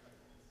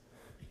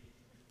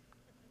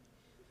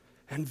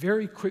 And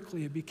very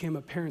quickly it became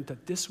apparent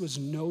that this was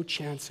no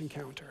chance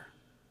encounter.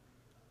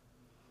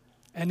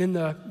 And in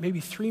the maybe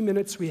 3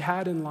 minutes we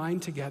had in line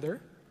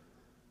together,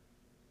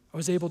 I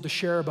was able to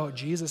share about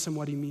Jesus and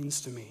what he means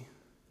to me.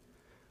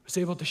 I was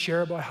able to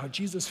share about how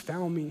Jesus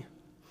found me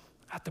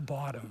at the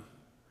bottom,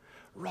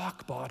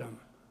 rock bottom.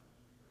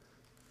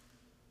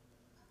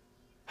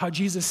 How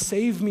Jesus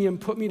saved me and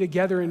put me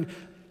together, and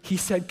he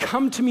said,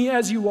 come to me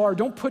as you are,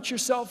 don't put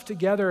yourself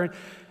together.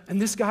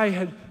 And this guy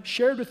had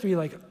shared with me,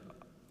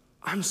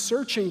 I'm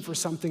searching for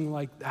something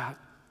like that.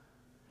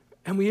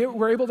 And we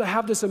were able to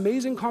have this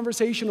amazing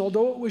conversation,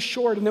 although it was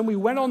short. And then we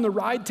went on the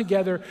ride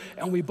together,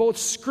 and we both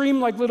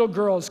screamed like little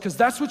girls, because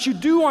that's what you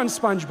do on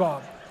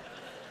SpongeBob.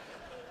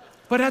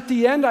 But at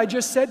the end, I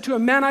just said to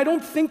him, man, I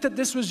don't think that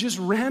this was just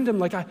random.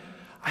 Like, I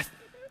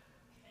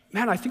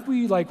think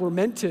we were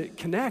meant to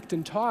connect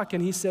and talk.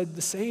 And he said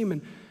the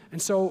same.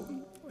 And so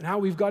now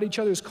we've got each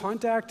other's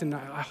contact, and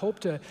I hope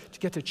to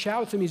get to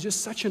chat with him. He's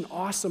just such an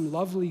awesome,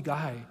 lovely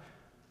guy.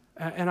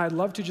 And I'd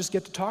love to just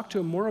get to talk to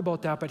him more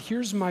about that. But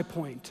here's my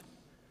point.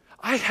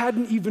 I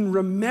hadn't even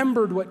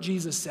remembered what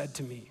Jesus said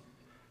to me,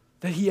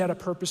 that he had a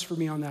purpose for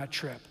me on that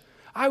trip.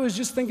 I was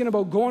just thinking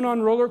about going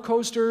on roller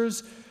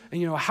coasters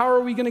and, how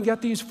are we going to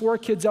get these 4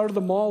 kids out of the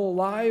mall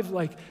alive?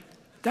 Like,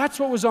 that's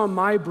what was on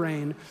my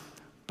brain.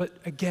 But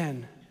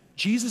again,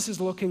 Jesus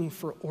is looking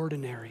for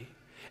ordinary.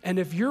 And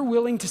if you're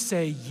willing to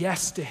say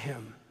yes to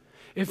him,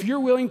 if you're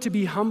willing to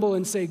be humble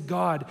and say,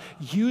 God,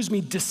 use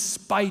me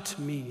despite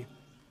me,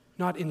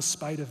 not in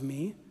spite of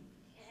me,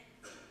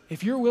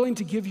 if you're willing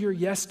to give your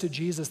yes to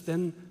Jesus,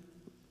 then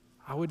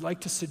I would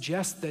like to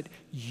suggest that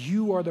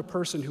you are the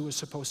person who is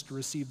supposed to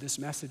receive this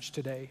message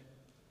today.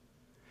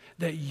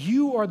 That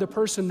you are the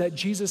person that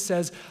Jesus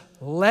says,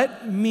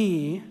 let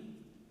me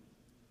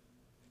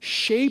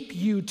shape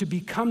you to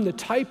become the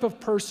type of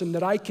person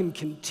that I can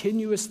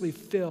continuously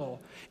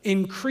fill,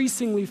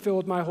 increasingly fill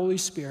with my Holy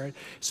Spirit,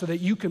 so that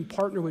you can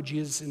partner with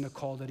Jesus in the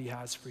call that he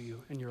has for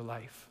you in your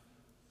life.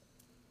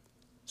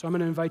 So I'm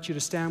going to invite you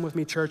to stand with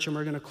me, church, and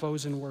we're going to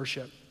close in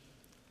worship.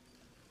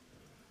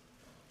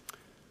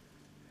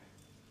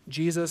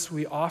 Jesus,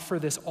 we offer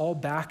this all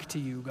back to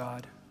you,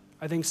 God.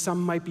 I think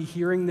some might be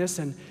hearing this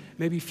and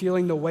maybe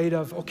feeling the weight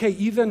of, okay,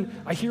 even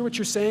I hear what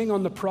you're saying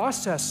on the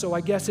process, so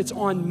I guess it's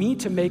on me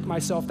to make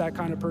myself that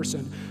kind of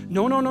person.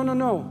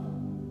 No.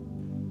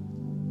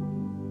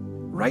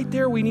 Right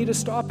there, we need to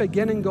stop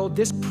again and go,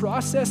 this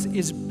process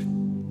is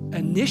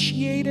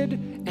initiated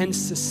and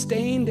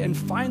sustained and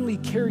finally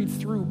carried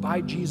through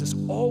by Jesus.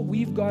 All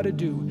we've got to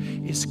do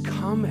is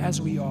come as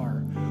we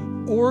are,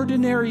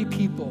 ordinary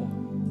people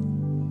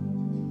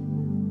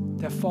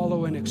that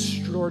follow an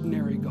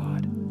extraordinary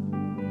God.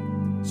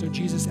 So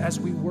Jesus, as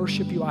we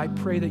worship you, I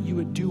pray that you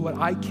would do what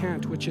I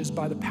can't, which is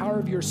by the power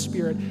of your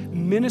Spirit,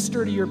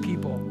 minister to your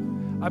people.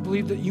 I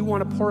believe that you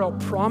want to pour out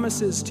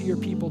promises to your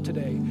people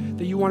today,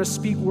 that you want to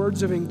speak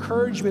words of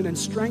encouragement and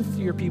strength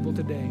to your people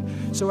today.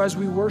 So as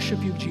we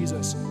worship you,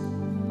 Jesus,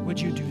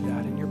 would you do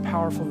that? In your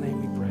powerful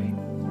name we pray.